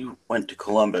went to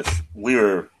Columbus, we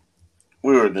were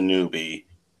the newbie.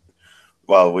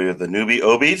 Well, we were the newbie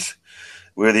Obies.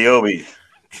 We were the Obie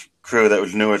crew that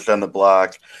was newest on the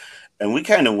block, and we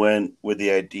kind of went with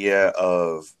the idea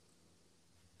of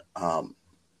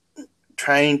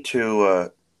trying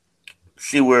to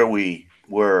see where we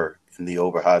were in the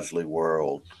Oberhasli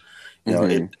world.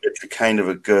 It's a kind of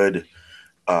a good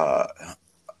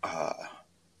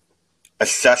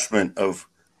assessment of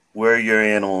where your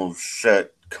animals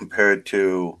sit compared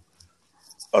to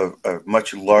a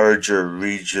much larger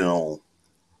regional,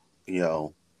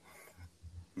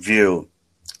 view.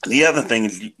 The other thing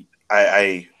is,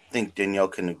 I think Danielle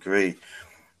can agree,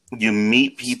 you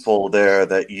meet people there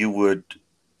that you would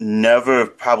never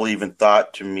have probably even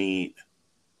thought to meet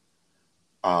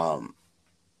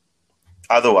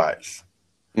otherwise.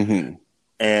 Mm-hmm.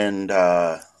 And,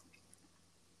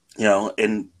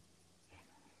 and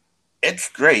it's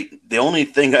great. The only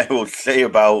thing I will say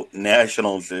about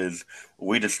nationals is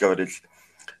we discovered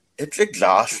it's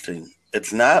exhausting.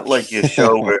 It's not like your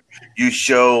show where you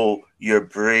show your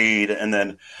breed and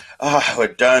then, we're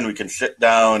done. We can sit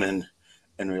down and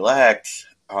relax.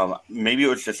 Maybe it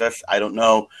was just us. I don't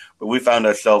know. But we found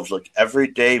ourselves like every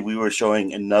day we were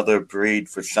showing another breed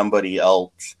for somebody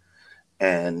else.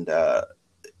 And that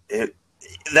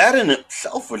in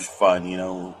itself was fun,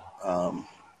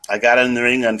 I got in the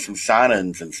ring on some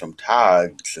Sanans and some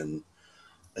Togs, and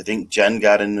I think Jen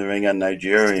got in the ring on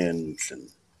Nigerians. And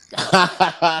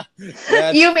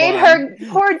you made her,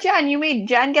 poor Jen, you made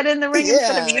Jen get in the ring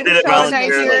instead of you showing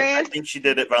Nigerians? I think she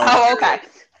did it voluntarily. Oh, okay.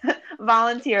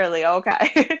 Voluntarily,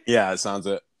 okay. Yeah, it sounds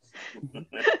it.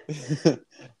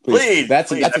 Please,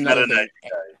 that's I'm another not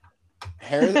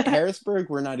thing. Harrisburg,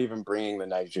 we're not even bringing the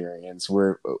Nigerians.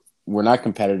 We're not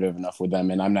competitive enough with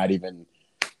them, and I'm not even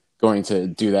going to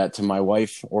do that to my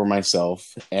wife or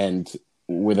myself, and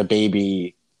with a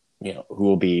baby, who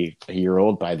will be a year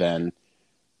old by then.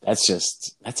 That's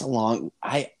a long.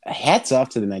 Hats off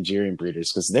to the Nigerian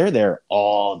breeders, because they're there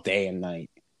all day and night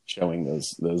showing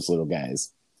those little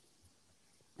guys.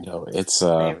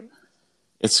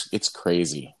 It's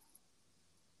crazy.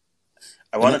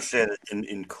 I want to say that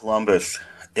in Columbus,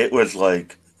 it was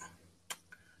like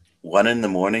 1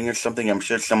 a.m. or something. I'm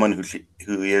sure someone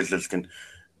who hears this can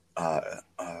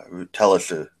tell us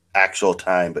the actual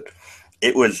time, but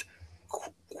it was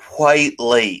quite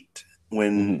late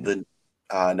when the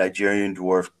Nigerian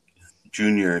Dwarf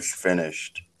Juniors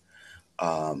finished.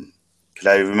 Because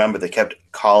I remember they kept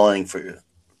calling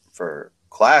for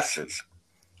classes,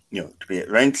 to be at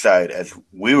ringside as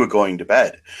we were going to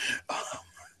bed.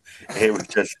 It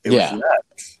was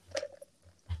nuts.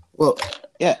 Well,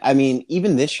 yeah, I mean,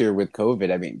 even this year with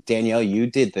COVID, I mean, Danielle, you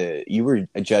were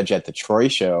a judge at the Troy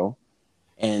show,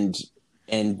 and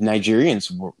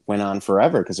Nigerians went on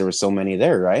forever because there were so many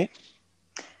there, right?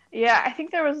 Yeah, I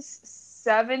think there was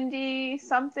 70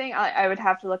 something. I would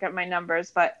have to look at my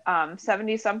numbers, but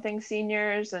 70 something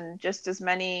seniors and just as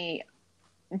many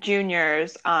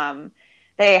juniors.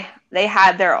 They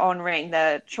had their own ring.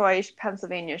 The Troy,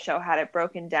 Pennsylvania show had it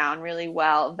broken down really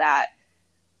well that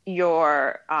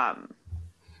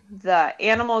the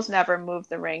animals never moved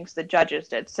the rings, the judges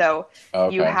did. So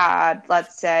you had,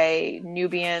 let's say,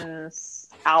 Nubians,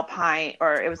 Alpine,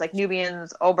 or it was like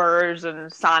Nubians, Obers,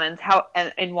 and Sonans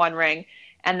in one ring,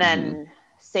 and then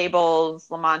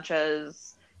Sables, La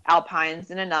Manchas,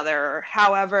 Alpines in another.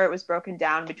 However, it was broken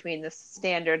down between the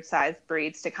standard size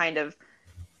breeds to kind of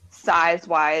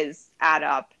size-wise add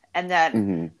up. And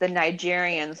then the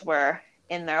Nigerians were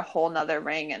in their whole nother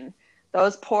ring, and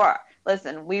those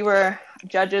listen,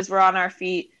 judges were on our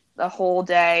feet the whole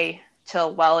day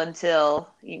until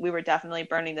we were definitely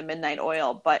burning the midnight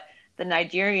oil, but the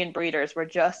Nigerian breeders were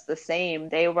just the same.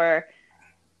 They were,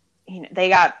 they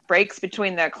got breaks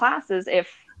between their classes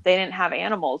if they didn't have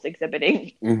animals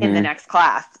exhibiting in the next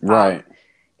class. Right.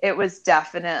 It was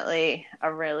definitely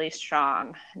a really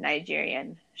strong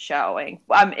Nigerian showing.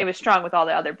 It was strong with all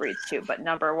the other breeds too, but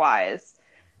number-wise,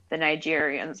 the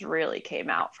Nigerians really came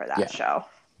out for that show.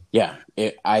 Yeah,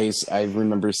 I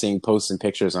remember seeing posts and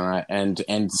pictures on it,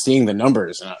 and seeing the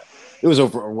numbers. It was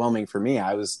overwhelming for me.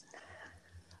 I was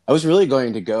really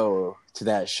going to go to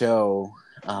that show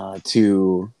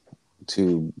to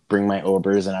bring my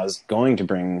Obers, and I was going to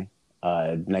bring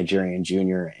a Nigerian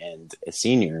junior and a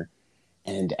senior.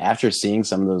 And after seeing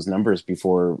some of those numbers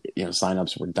before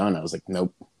signups were done, I was like,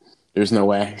 nope, there's no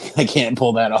way I can't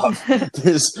pull that off.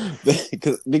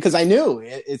 Because I knew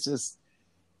it's just.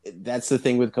 That's the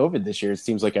thing with COVID this year. It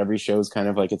seems like every show is kind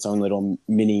of like its own little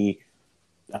mini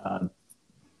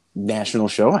national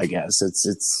show, I guess.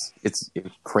 It's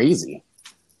crazy.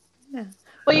 Yeah.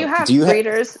 Well, you have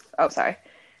breeders. Oh, sorry.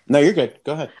 No, you're good.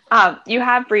 Go ahead. You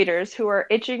have breeders who are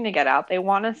itching to get out. They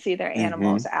want to see their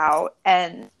animals out,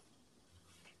 and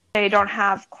they don't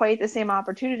have quite the same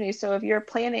opportunity. So if you're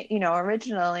planning,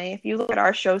 originally, if you look at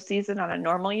our show season on a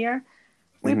normal year,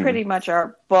 we pretty much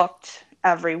are booked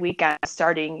every weekend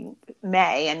starting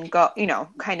May and go,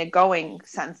 kind of going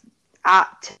since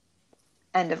at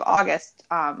end of August,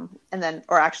 and then,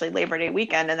 or actually Labor Day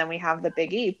weekend, and then we have the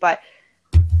Big E. But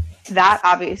that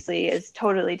obviously is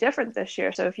totally different this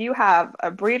year. So if you have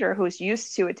a breeder who's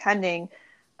used to attending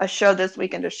a show this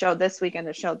weekend, a show this weekend,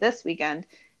 a show this weekend,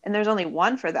 and there's only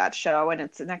one for that show, and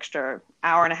it's an extra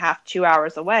hour and a half, 2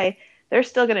 hours away, they're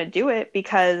still going to do it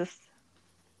because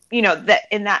that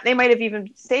in that they might have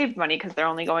even saved money because they're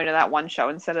only going to that one show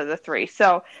instead of the 3.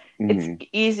 So it's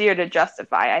easier to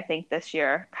justify, I think, this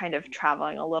year kind of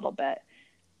traveling a little bit.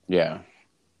 Yeah.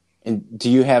 And do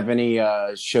you have any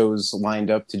shows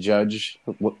lined up to judge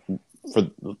for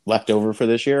left over for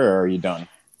this year, or are you done?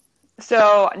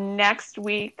 So next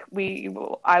week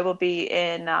I will be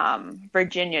in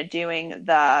Virginia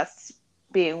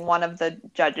being one of the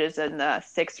judges in the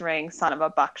 6-ring Son of a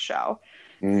Buck show.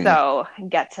 So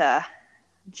get to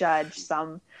judge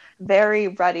some very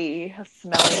ruddy,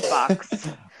 smelly bucks.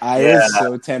 I was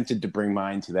so tempted to bring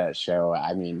mine to that show.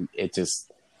 I mean, it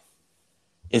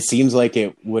seems like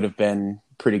it would have been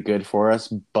pretty good for us,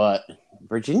 but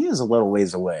Virginia is a little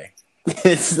ways away.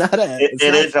 It's not a.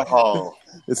 It is a haul.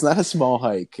 It's not a small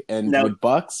hike, and with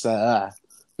bucks,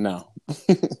 no.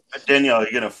 Danielle, are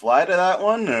you gonna fly to that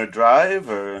one or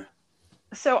drive or?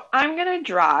 So I'm gonna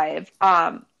drive.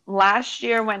 Last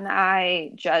year when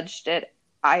I judged it,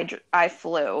 I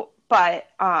flew, but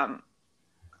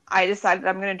I decided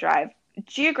I'm going to drive.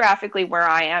 Geographically, where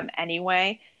I am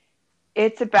anyway,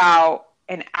 it's about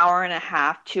an hour and a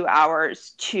half, 2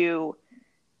 hours to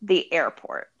the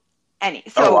airport.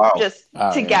 Just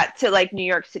to get to like New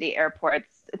York City airport,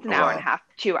 it's an hour and a half,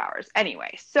 2 hours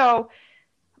anyway. So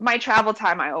my travel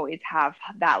time, I always have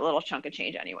that little chunk of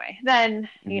change anyway. Then,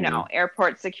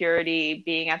 airport security,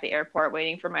 being at the airport,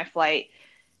 waiting for my flight,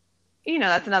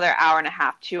 that's another hour and a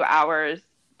half, 2 hours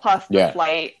plus the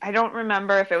flight. I don't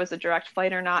remember if it was a direct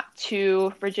flight or not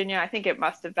to Virginia. I think it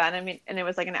must have been. And it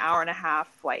was like an hour and a half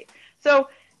flight. So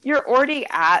you're already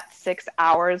at 6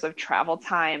 hours of travel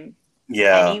time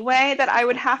anyway that I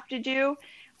would have to do.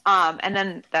 And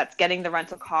then that's getting the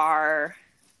rental car.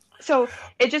 So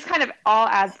it just kind of all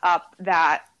adds up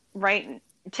that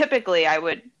typically I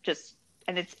would just,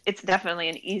 and it's definitely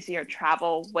an easier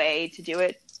travel way to do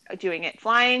it, doing it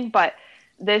flying. But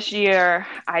this year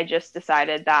I just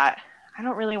decided that I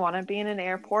don't really want to be in an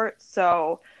airport.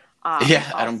 So I'll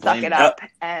suck it up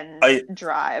and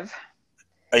drive.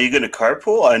 Are you going to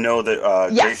carpool? I know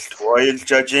that Grace Toy is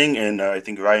judging, and I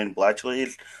think Ryan Blatchley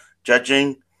is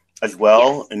judging as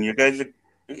well. Yes. And you guys are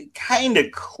kind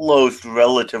of close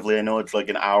relatively. I know it's like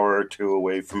an hour or two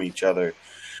away from each other.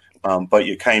 But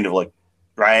you're kind of like,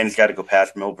 Ryan's got to go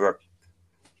past Millbrook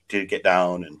to get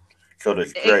down, and so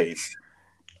does Grace.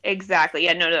 Exactly.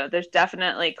 Yeah, no. There's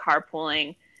definitely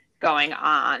carpooling going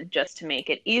on just to make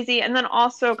it easy. And then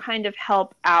also kind of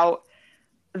help out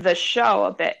the show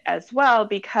a bit as well,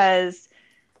 because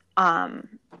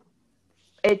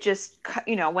it just,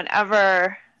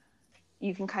 whenever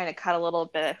you can kind of cut a little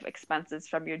bit of expenses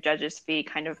from your judge's fee,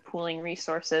 kind of pooling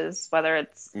resources, whether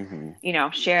it's,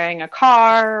 sharing a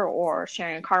car or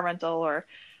sharing a car rental or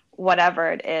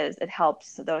whatever it is, it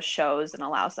helps those shows and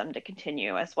allows them to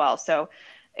continue as well. So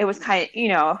it was kind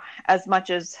of, as much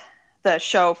as the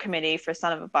show committee for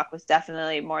Son of a Buck was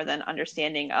definitely more than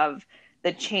understanding of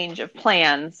the change of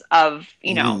plans of,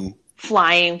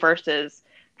 flying versus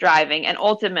driving. And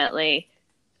ultimately,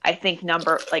 I think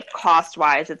cost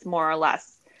wise, it's more or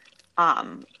less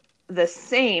the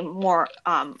same, more,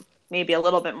 maybe a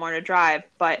little bit more to drive,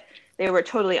 but they were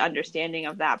totally understanding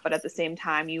of that. But at the same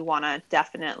time, you want to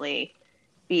definitely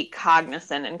be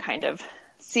cognizant and kind of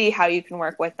see how you can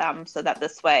work with them so that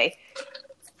this way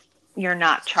you're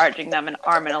not charging them an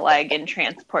arm and a leg in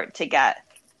transport to get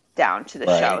down to the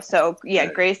show. So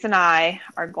Grace and I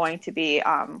are going to be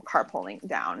carpooling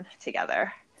down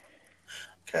together.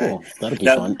 Okay. Cool. That'll be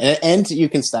fun. And you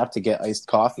can stop to get iced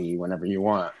coffee whenever you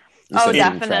want. Instead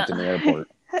of being trapped in the airport.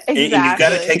 Exactly.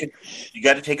 And you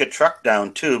got to take a truck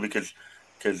down too, because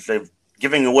they're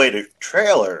giving away the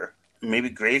trailer. Maybe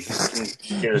Grace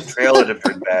can get a trailer to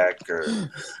bring back, or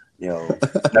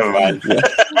never mind.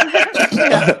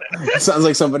 Sounds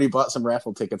like somebody bought some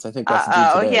raffle tickets. I think that's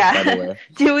the today, by the way.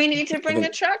 Do we need to bring a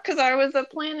truck? Because I was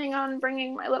planning on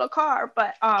bringing my little car,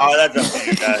 but that's up to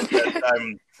you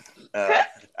guys.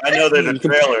 I know there's a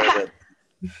trailer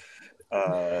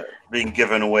that being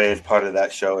given away as part of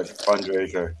that show as a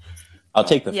fundraiser. I'll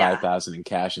take the $5,000 in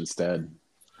cash instead.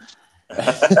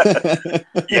 I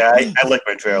like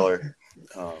my trailer.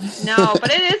 No, but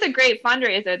it is a great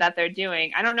fundraiser that they're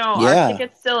doing. I don't know. Are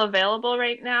tickets still available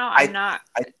right now? I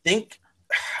think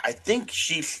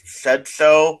she said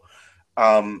so.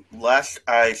 Last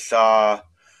I saw,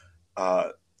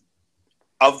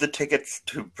 of the tickets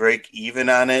to break even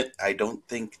on it, I don't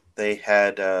think they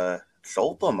had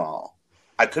sold them all.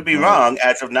 I could be wrong.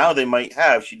 As of now, they might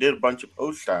have. She did a bunch of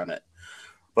posts on it,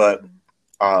 but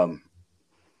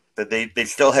they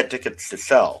still had tickets to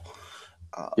sell.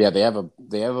 They have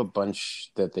a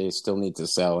bunch that they still need to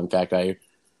sell. In fact, I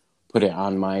put it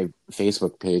on my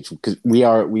Facebook page because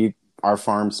our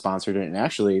farm sponsored it, and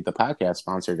actually the podcast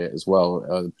sponsored it as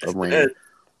well.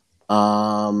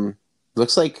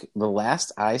 Looks like the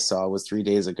last I saw was 3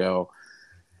 days ago.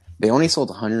 They only sold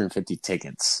 150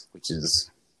 tickets, which is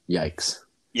yikes.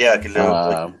 Yeah, because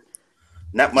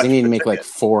not much. They need to make like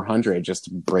 400 just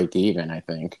to break even, I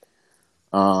think.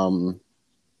 So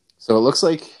it looks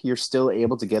like you're still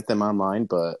able to get them online,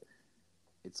 but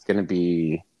it's going to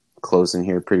be closing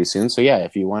here pretty soon. So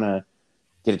if you want to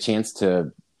get a chance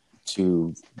to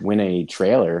win a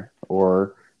trailer,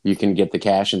 or you can get the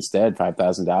cash instead,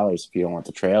 $5,000 if you don't want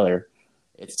the trailer.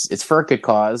 It's for a good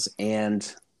cause,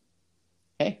 and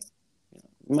hey,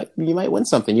 you might win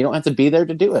something. You don't have to be there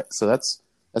to do it, so that's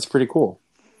pretty cool.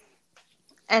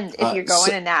 And if you're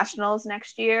going to nationals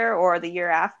next year or the year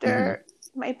after,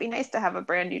 it might be nice to have a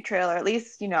brand new trailer, at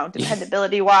least,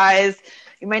 dependability wise.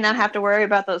 You might not have to worry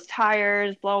about those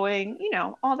tires blowing,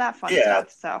 all that fun stuff.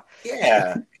 So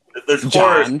there's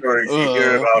horror stories you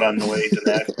hear about on the way to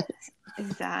that.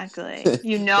 Exactly.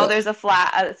 There's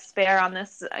a spare on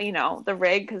this, the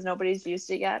rig because nobody's used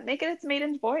it yet. Make it its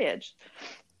maiden voyage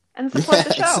and support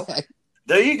the show. Exactly.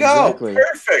 There you go. Exactly.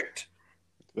 Perfect.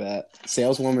 That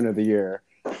saleswoman of the year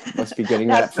must be getting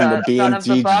that from the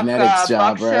B&D Genetics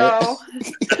job, right?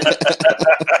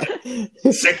 You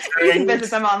can visit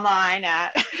them online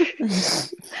at.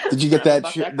 Did you get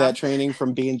that training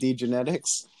from B&D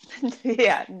Genetics?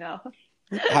 Yeah, no.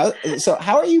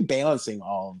 How are you balancing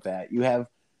all of that? You have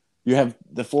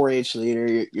the 4-H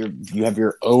leader. You have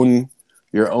your own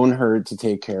herd to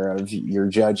take care of. You're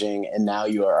judging, and now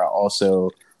you are also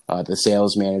the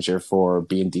sales manager for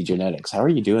B&D Genetics. How are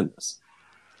you doing this?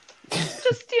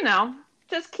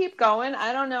 Just keep going.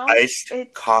 I don't know. Iced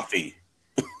coffee.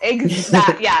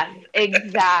 Yes,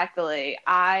 exactly.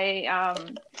 I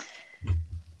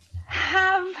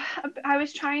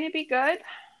was trying to be good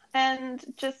and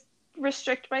just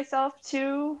restrict myself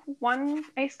to one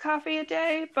iced coffee a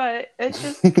day, but it's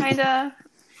just kind of,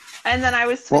 and then I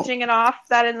was switching it off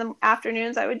that in the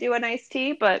afternoons I would do an iced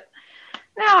tea, but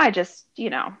now I just,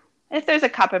 if there's a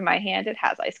cup in my hand, it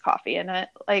has iced coffee in it.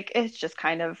 Like, it's just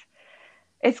kind of,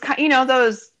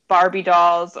 those Barbie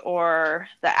dolls or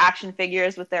the action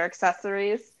figures with their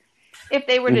accessories. If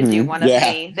they were to do one of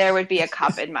me, there would be a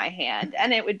cup in my hand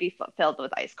and it would be filled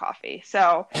with iced coffee.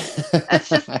 So that's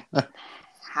just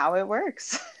how it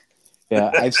works. Yeah,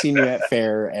 I've seen you at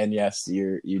fair, and yes,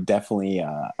 you definitely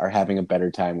are having a better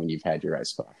time when you've had your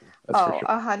iced coffee. That's for sure.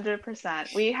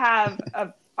 100%. We have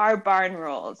our barn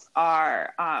rules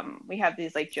are we have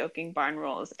these like joking barn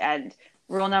rules, and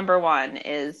rule number 1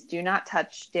 is do not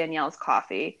touch Danielle's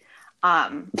coffee.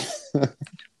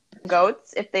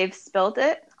 Goats, if they've spilled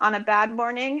it on a bad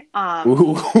morning,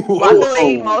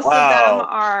 luckily most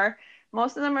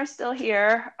of them are still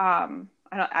here.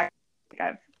 I've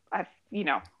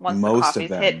once most the of coffee's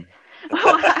them. hit.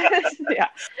 Yeah.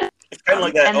 It's kind of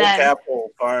like that Oak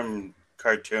Apple Farm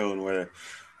cartoon where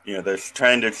they're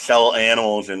trying to sell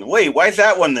animals, and wait, why is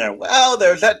that one there? Well,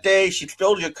 there's that day she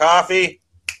spilled your coffee.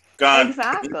 Gone.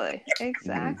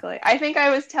 Exactly. I think I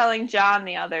was telling John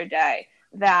the other day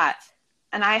that,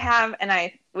 and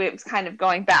it was kind of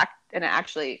going back, and it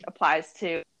actually applies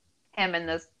to him in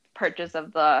this purchase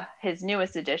of his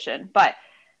newest edition. But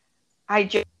I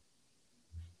just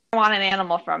want an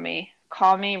animal from me.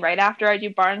 Call me right after I do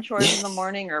barn chores in the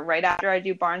morning or right after I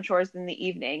do barn chores in the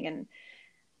evening, and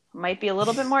might be a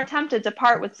little bit more tempted to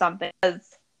part with something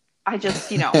because I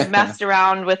just, messed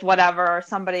around with whatever, or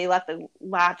somebody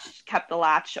kept the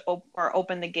latch or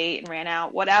opened the gate and ran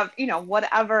out,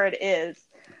 whatever it is.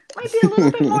 Might be a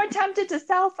little bit more tempted to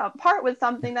part with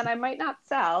something that I might not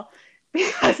sell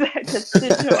because I just did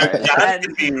chores. I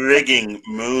could be rigging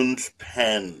Moon's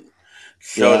pen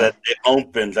so that it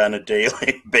opens on a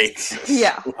daily basis.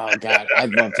 Yeah. Oh God, I'd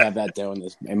love to have that dough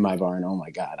in my barn. Oh my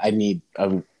God, I need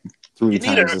 3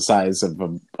 times the size of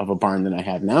a barn than I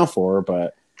have now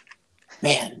but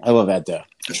man, I love that dough.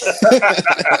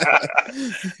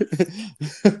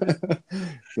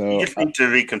 You just need to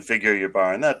reconfigure your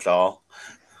barn. That's all.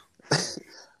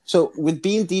 So with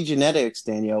B&D Genetics,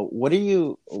 Danielle, what are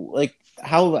you like?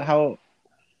 How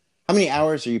many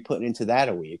hours are you putting into that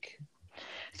a week?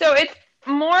 So it's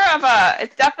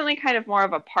definitely kind of more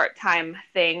of a part-time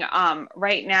thing.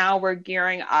 Right now we're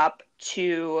gearing up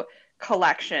to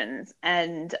collections,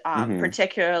 and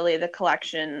particularly the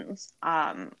collections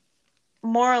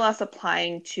more or less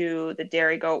applying to the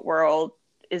dairy goat world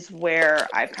is where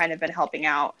I've kind of been helping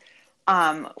out.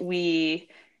 My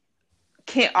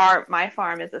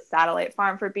farm is a satellite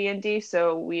farm for B&D,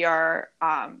 so we are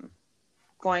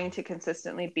going to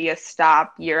consistently be a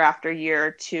stop year after year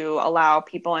to allow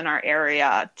people in our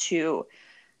area to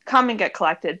come and get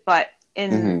collected. But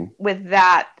with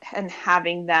that and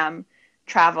having them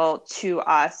travel to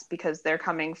us because they're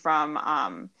coming from,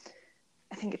 I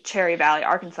think Cherry Valley,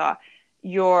 Arkansas,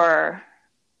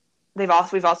 we've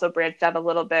also branched out a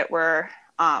little bit. We're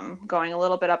going a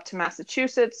little bit up to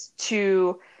Massachusetts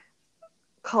to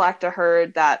collect a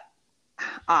herd that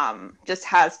just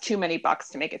has too many bucks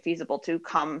to make it feasible to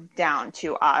come down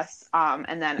to us.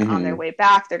 And then on their way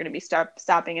back, they're going to be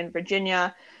stopping in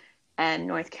Virginia and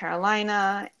North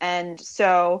Carolina. And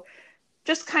so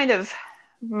just kind of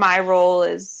my role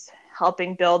is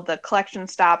helping build the collection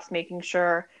stops, making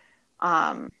sure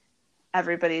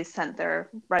everybody's sent their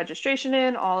registration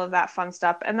in, all of that fun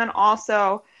stuff. And then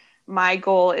also my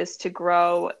goal is to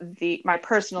grow my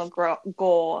personal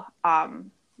goal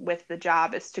with the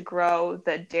job is to grow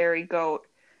the dairy goat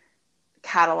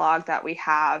catalog that we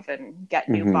have and get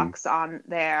new bucks on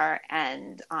there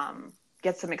and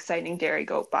get some exciting dairy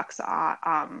goat bucks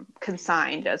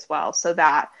consigned as well, so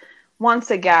that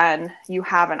once again, you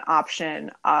have an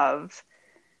option of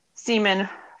semen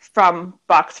from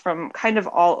bucks from kind of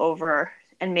all over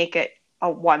and make it a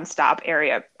one-stop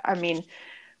area. I mean,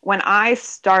 when I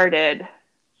started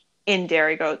in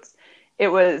dairy goats,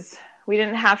 we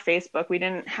didn't have Facebook. We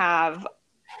didn't have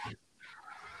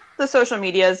the social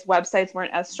medias. Websites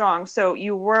weren't as strong. So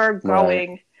you were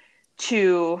going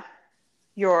to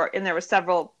and there were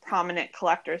several prominent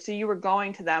collectors. So you were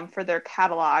going to them for their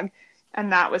catalog,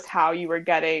 and that was how you were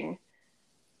getting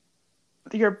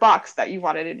your bucks that you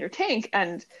wanted in your tank.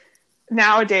 And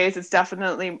nowadays it's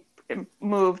definitely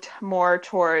moved more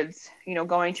towards,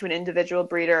 going to an individual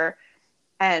breeder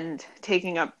and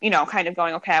taking up, kind of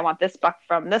going, okay, I want this buck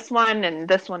from this one and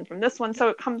this one from this one. So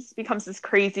it becomes this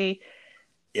crazy,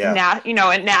 at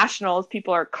nationals,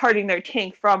 people are carting their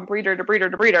tank from breeder to breeder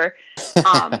to breeder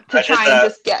to try and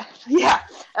just get,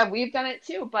 and we've done it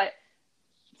too. But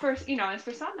for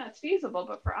some that's feasible,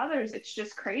 but for others it's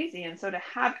just crazy. And so to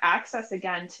have access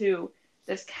again to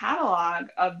this catalog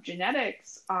of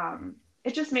genetics,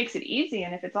 it just makes it easy.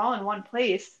 And if it's all in one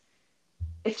place,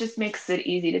 it just makes it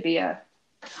easy to be a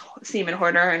semen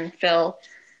hoarder and fill,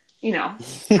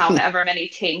 however many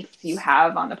tanks you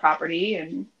have on the property.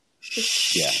 And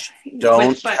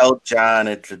don't tell John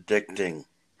it's addicting.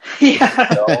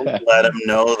 Don't let him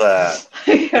know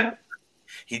that.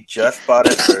 He just bought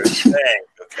his first tank.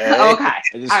 Okay.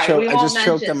 I just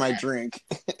choked on my drink.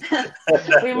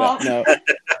 We won't. No.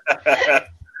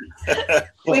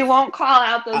 We won't call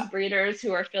out those breeders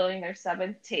who are filling their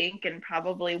 7th tank and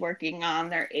probably working on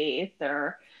their 8th,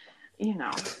 or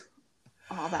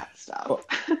all that stuff. Well,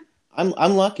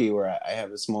 I'm lucky where I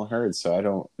have a small herd,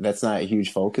 so that's not a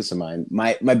huge focus of mine.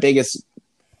 My biggest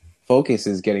focus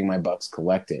is getting my bucks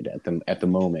collected at the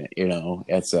moment.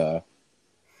 It's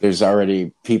there's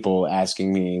already people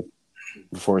asking me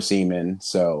for semen,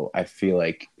 so I feel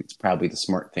like it's probably the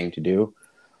smart thing to do.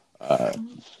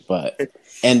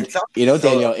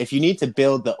 Danielle, if you need to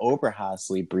build the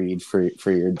Oberhasli breed for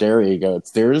your dairy goats,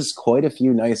 there's quite a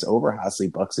few nice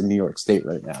Oberhasli bucks in New York State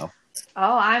right now.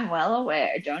 Oh, I'm well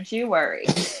aware. Don't you worry.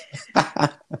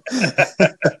 I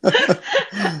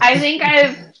think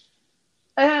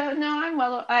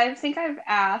I've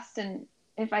asked, and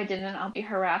if I didn't, I'll be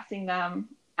harassing them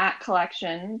at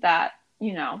collection that,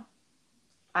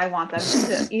 I want them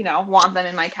to, want them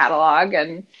in my catalog,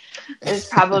 and there's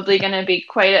probably going to be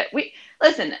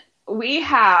we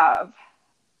have,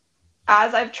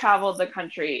 as I've traveled the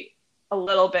country a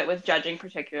little bit with judging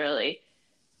particularly,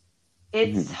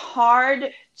 it's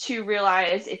hard to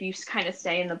realize if you kind of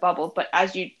stay in the bubble, but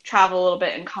as you travel a little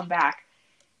bit and come back,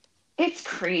 it's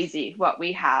crazy what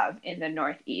we have in the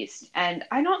Northeast. And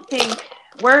I don't think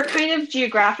we're kind of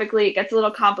geographically, it gets a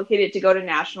little complicated to go to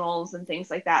nationals and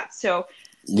things like that. So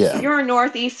you're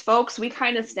Northeast folks, we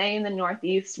kind of stay in the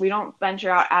Northeast. We don't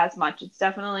venture out as much. It's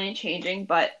definitely changing,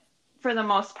 but for the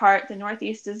most part, the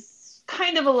Northeast is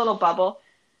kind of a little bubble.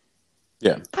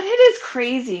 Yeah. But it is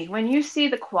crazy when you see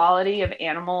the quality of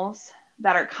animals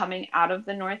that are coming out of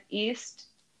the Northeast.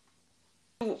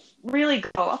 You really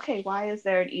go, okay, why is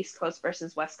there an East Coast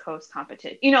versus West Coast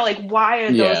competition? Why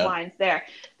are those lines there?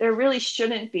 There really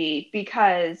shouldn't be,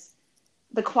 because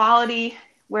the quality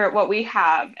what we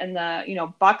have and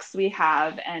the, bucks we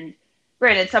have, and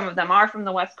granted, some of them are from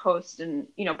the West Coast and,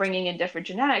 bringing in different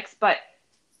genetics, but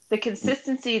the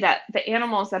consistency that the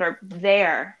animals that are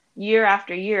there year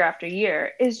after year after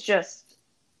year is just,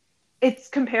 it's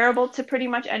comparable to pretty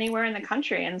much anywhere in the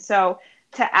country. And so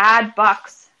to add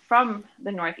bucks from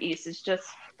the Northeast is just,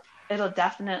 it'll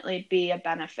definitely be a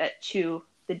benefit to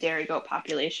the dairy goat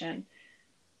population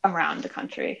around the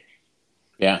country.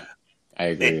 Yeah, I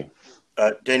agree.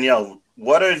 Danielle,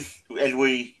 as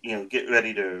we get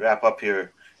ready to wrap up here in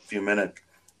a few minutes,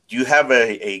 do you have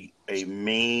a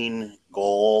main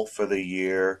goal for the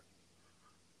year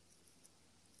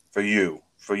for you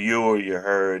or your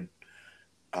herd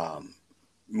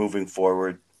moving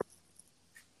forward?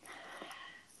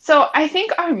 So I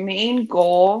think our main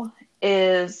goal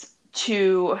is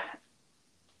to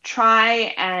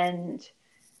try and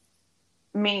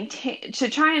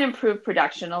improve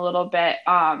production a little bit.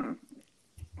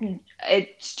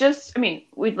 It's just,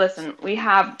 we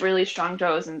have really strong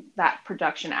does in that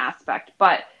production aspect,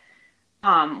 but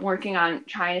working on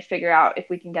trying to figure out if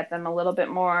we can get them a little bit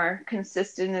more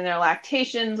consistent in their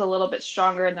lactations, a little bit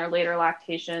stronger in their later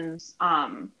lactations,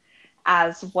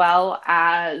 as well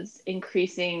as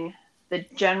increasing the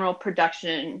general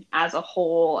production as a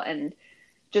whole, and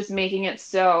just making it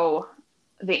so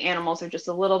the animals are just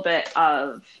a little bit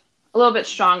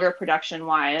stronger production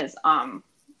wise.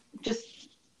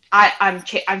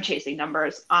 I'm chasing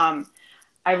numbers. I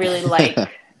really like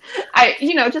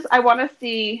I want to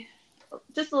see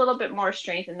just a little bit more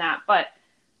strength in that, but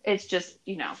it's just,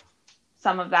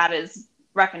 some of that is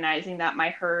recognizing that my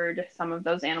herd, some of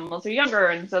those animals are younger,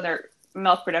 and so their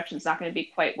milk production is not going to be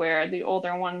quite where the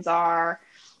older ones are.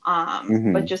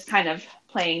 But just kind of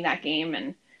playing that game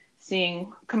and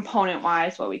seeing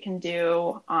component-wise what we can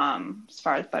do as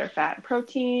far as butter, fat, and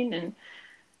protein, and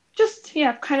just,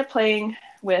 kind of playing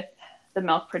with the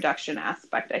milk production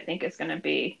aspect, I think is going to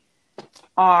be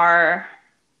our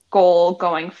goal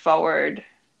going forward,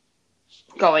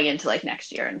 going into like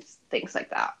next year and things like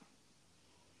that.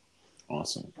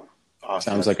 Awesome.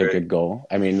 Sounds like a good goal.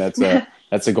 I mean, that's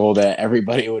a goal that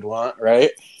everybody would want,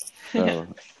 right? So,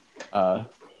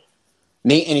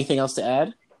 Nate, anything else to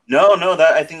add? No,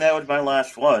 I think that was my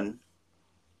last one.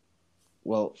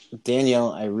 Well,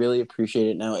 Danielle, I really appreciate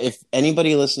it. Now, if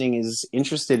anybody listening is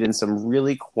interested in some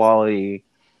really quality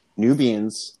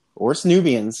Nubians or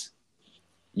Snubians,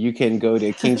 you can go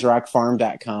to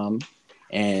kingsrockfarm.com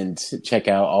and check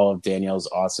out all of Danielle's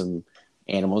awesome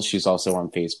animals. She's also on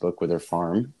Facebook with her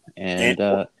farm. And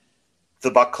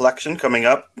the buck collection coming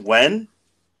up when,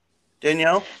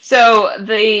 Danielle? So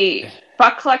the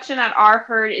buck collection at our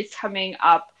herd is coming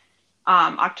up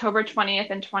October 20th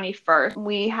and 21st.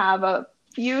 We have a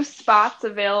few spots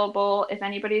available if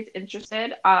anybody's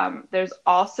interested. There's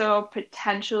also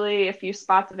potentially a few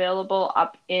spots available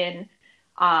up in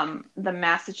the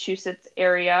Massachusetts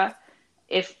area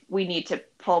if we need to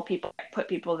put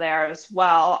people there as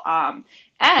well.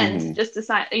 And just to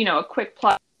sign, a quick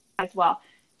plug as well.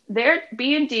 Their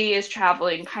B&D is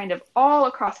traveling kind of all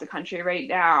across the country right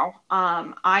now.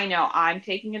 I know I'm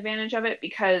taking advantage of it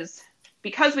because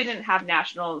we didn't have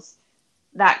nationals,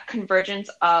 that convergence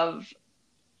of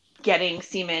getting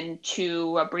semen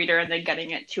to a breeder and then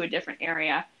getting it to a different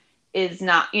area is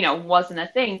not, wasn't a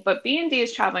thing. But B&D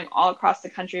is traveling all across the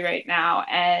country right now.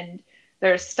 And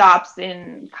there's stops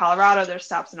in Colorado, there's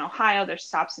stops in Ohio, there's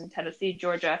stops in Tennessee,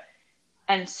 Georgia.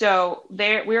 And so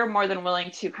we're more than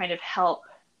willing to kind of help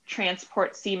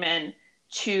transport semen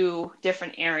to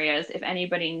different areas if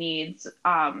anybody needs.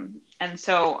 And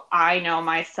so I know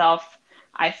myself,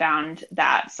 I found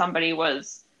that somebody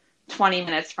was 20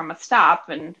 minutes from a stop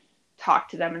and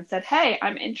talked to them and said, hey,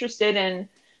 I'm interested in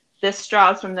this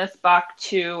straws from this buck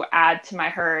to add to my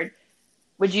herd.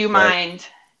 Would you mind,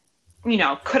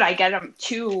 could I get them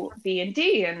to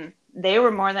B&D? And they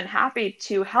were more than happy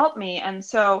to help me. And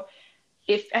so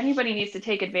if anybody needs to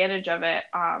take advantage of it,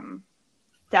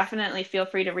 definitely feel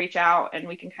free to reach out and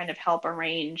we can kind of help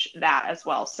arrange that as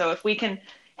well. So if we can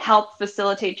help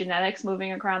facilitate genetics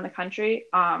moving around the country,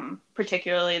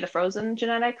 particularly the frozen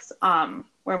genetics,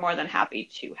 we're more than happy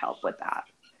to help with that.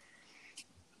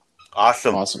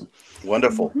 Awesome.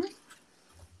 Wonderful. Mm-hmm.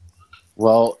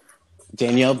 Well,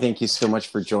 Danielle, thank you so much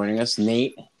for joining us.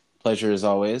 Nate, pleasure as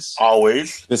always.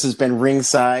 Always. This has been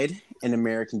Ringside, an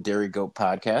American Dairy Goat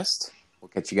podcast. We'll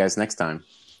catch you guys next time.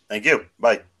 Thank you.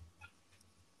 Bye.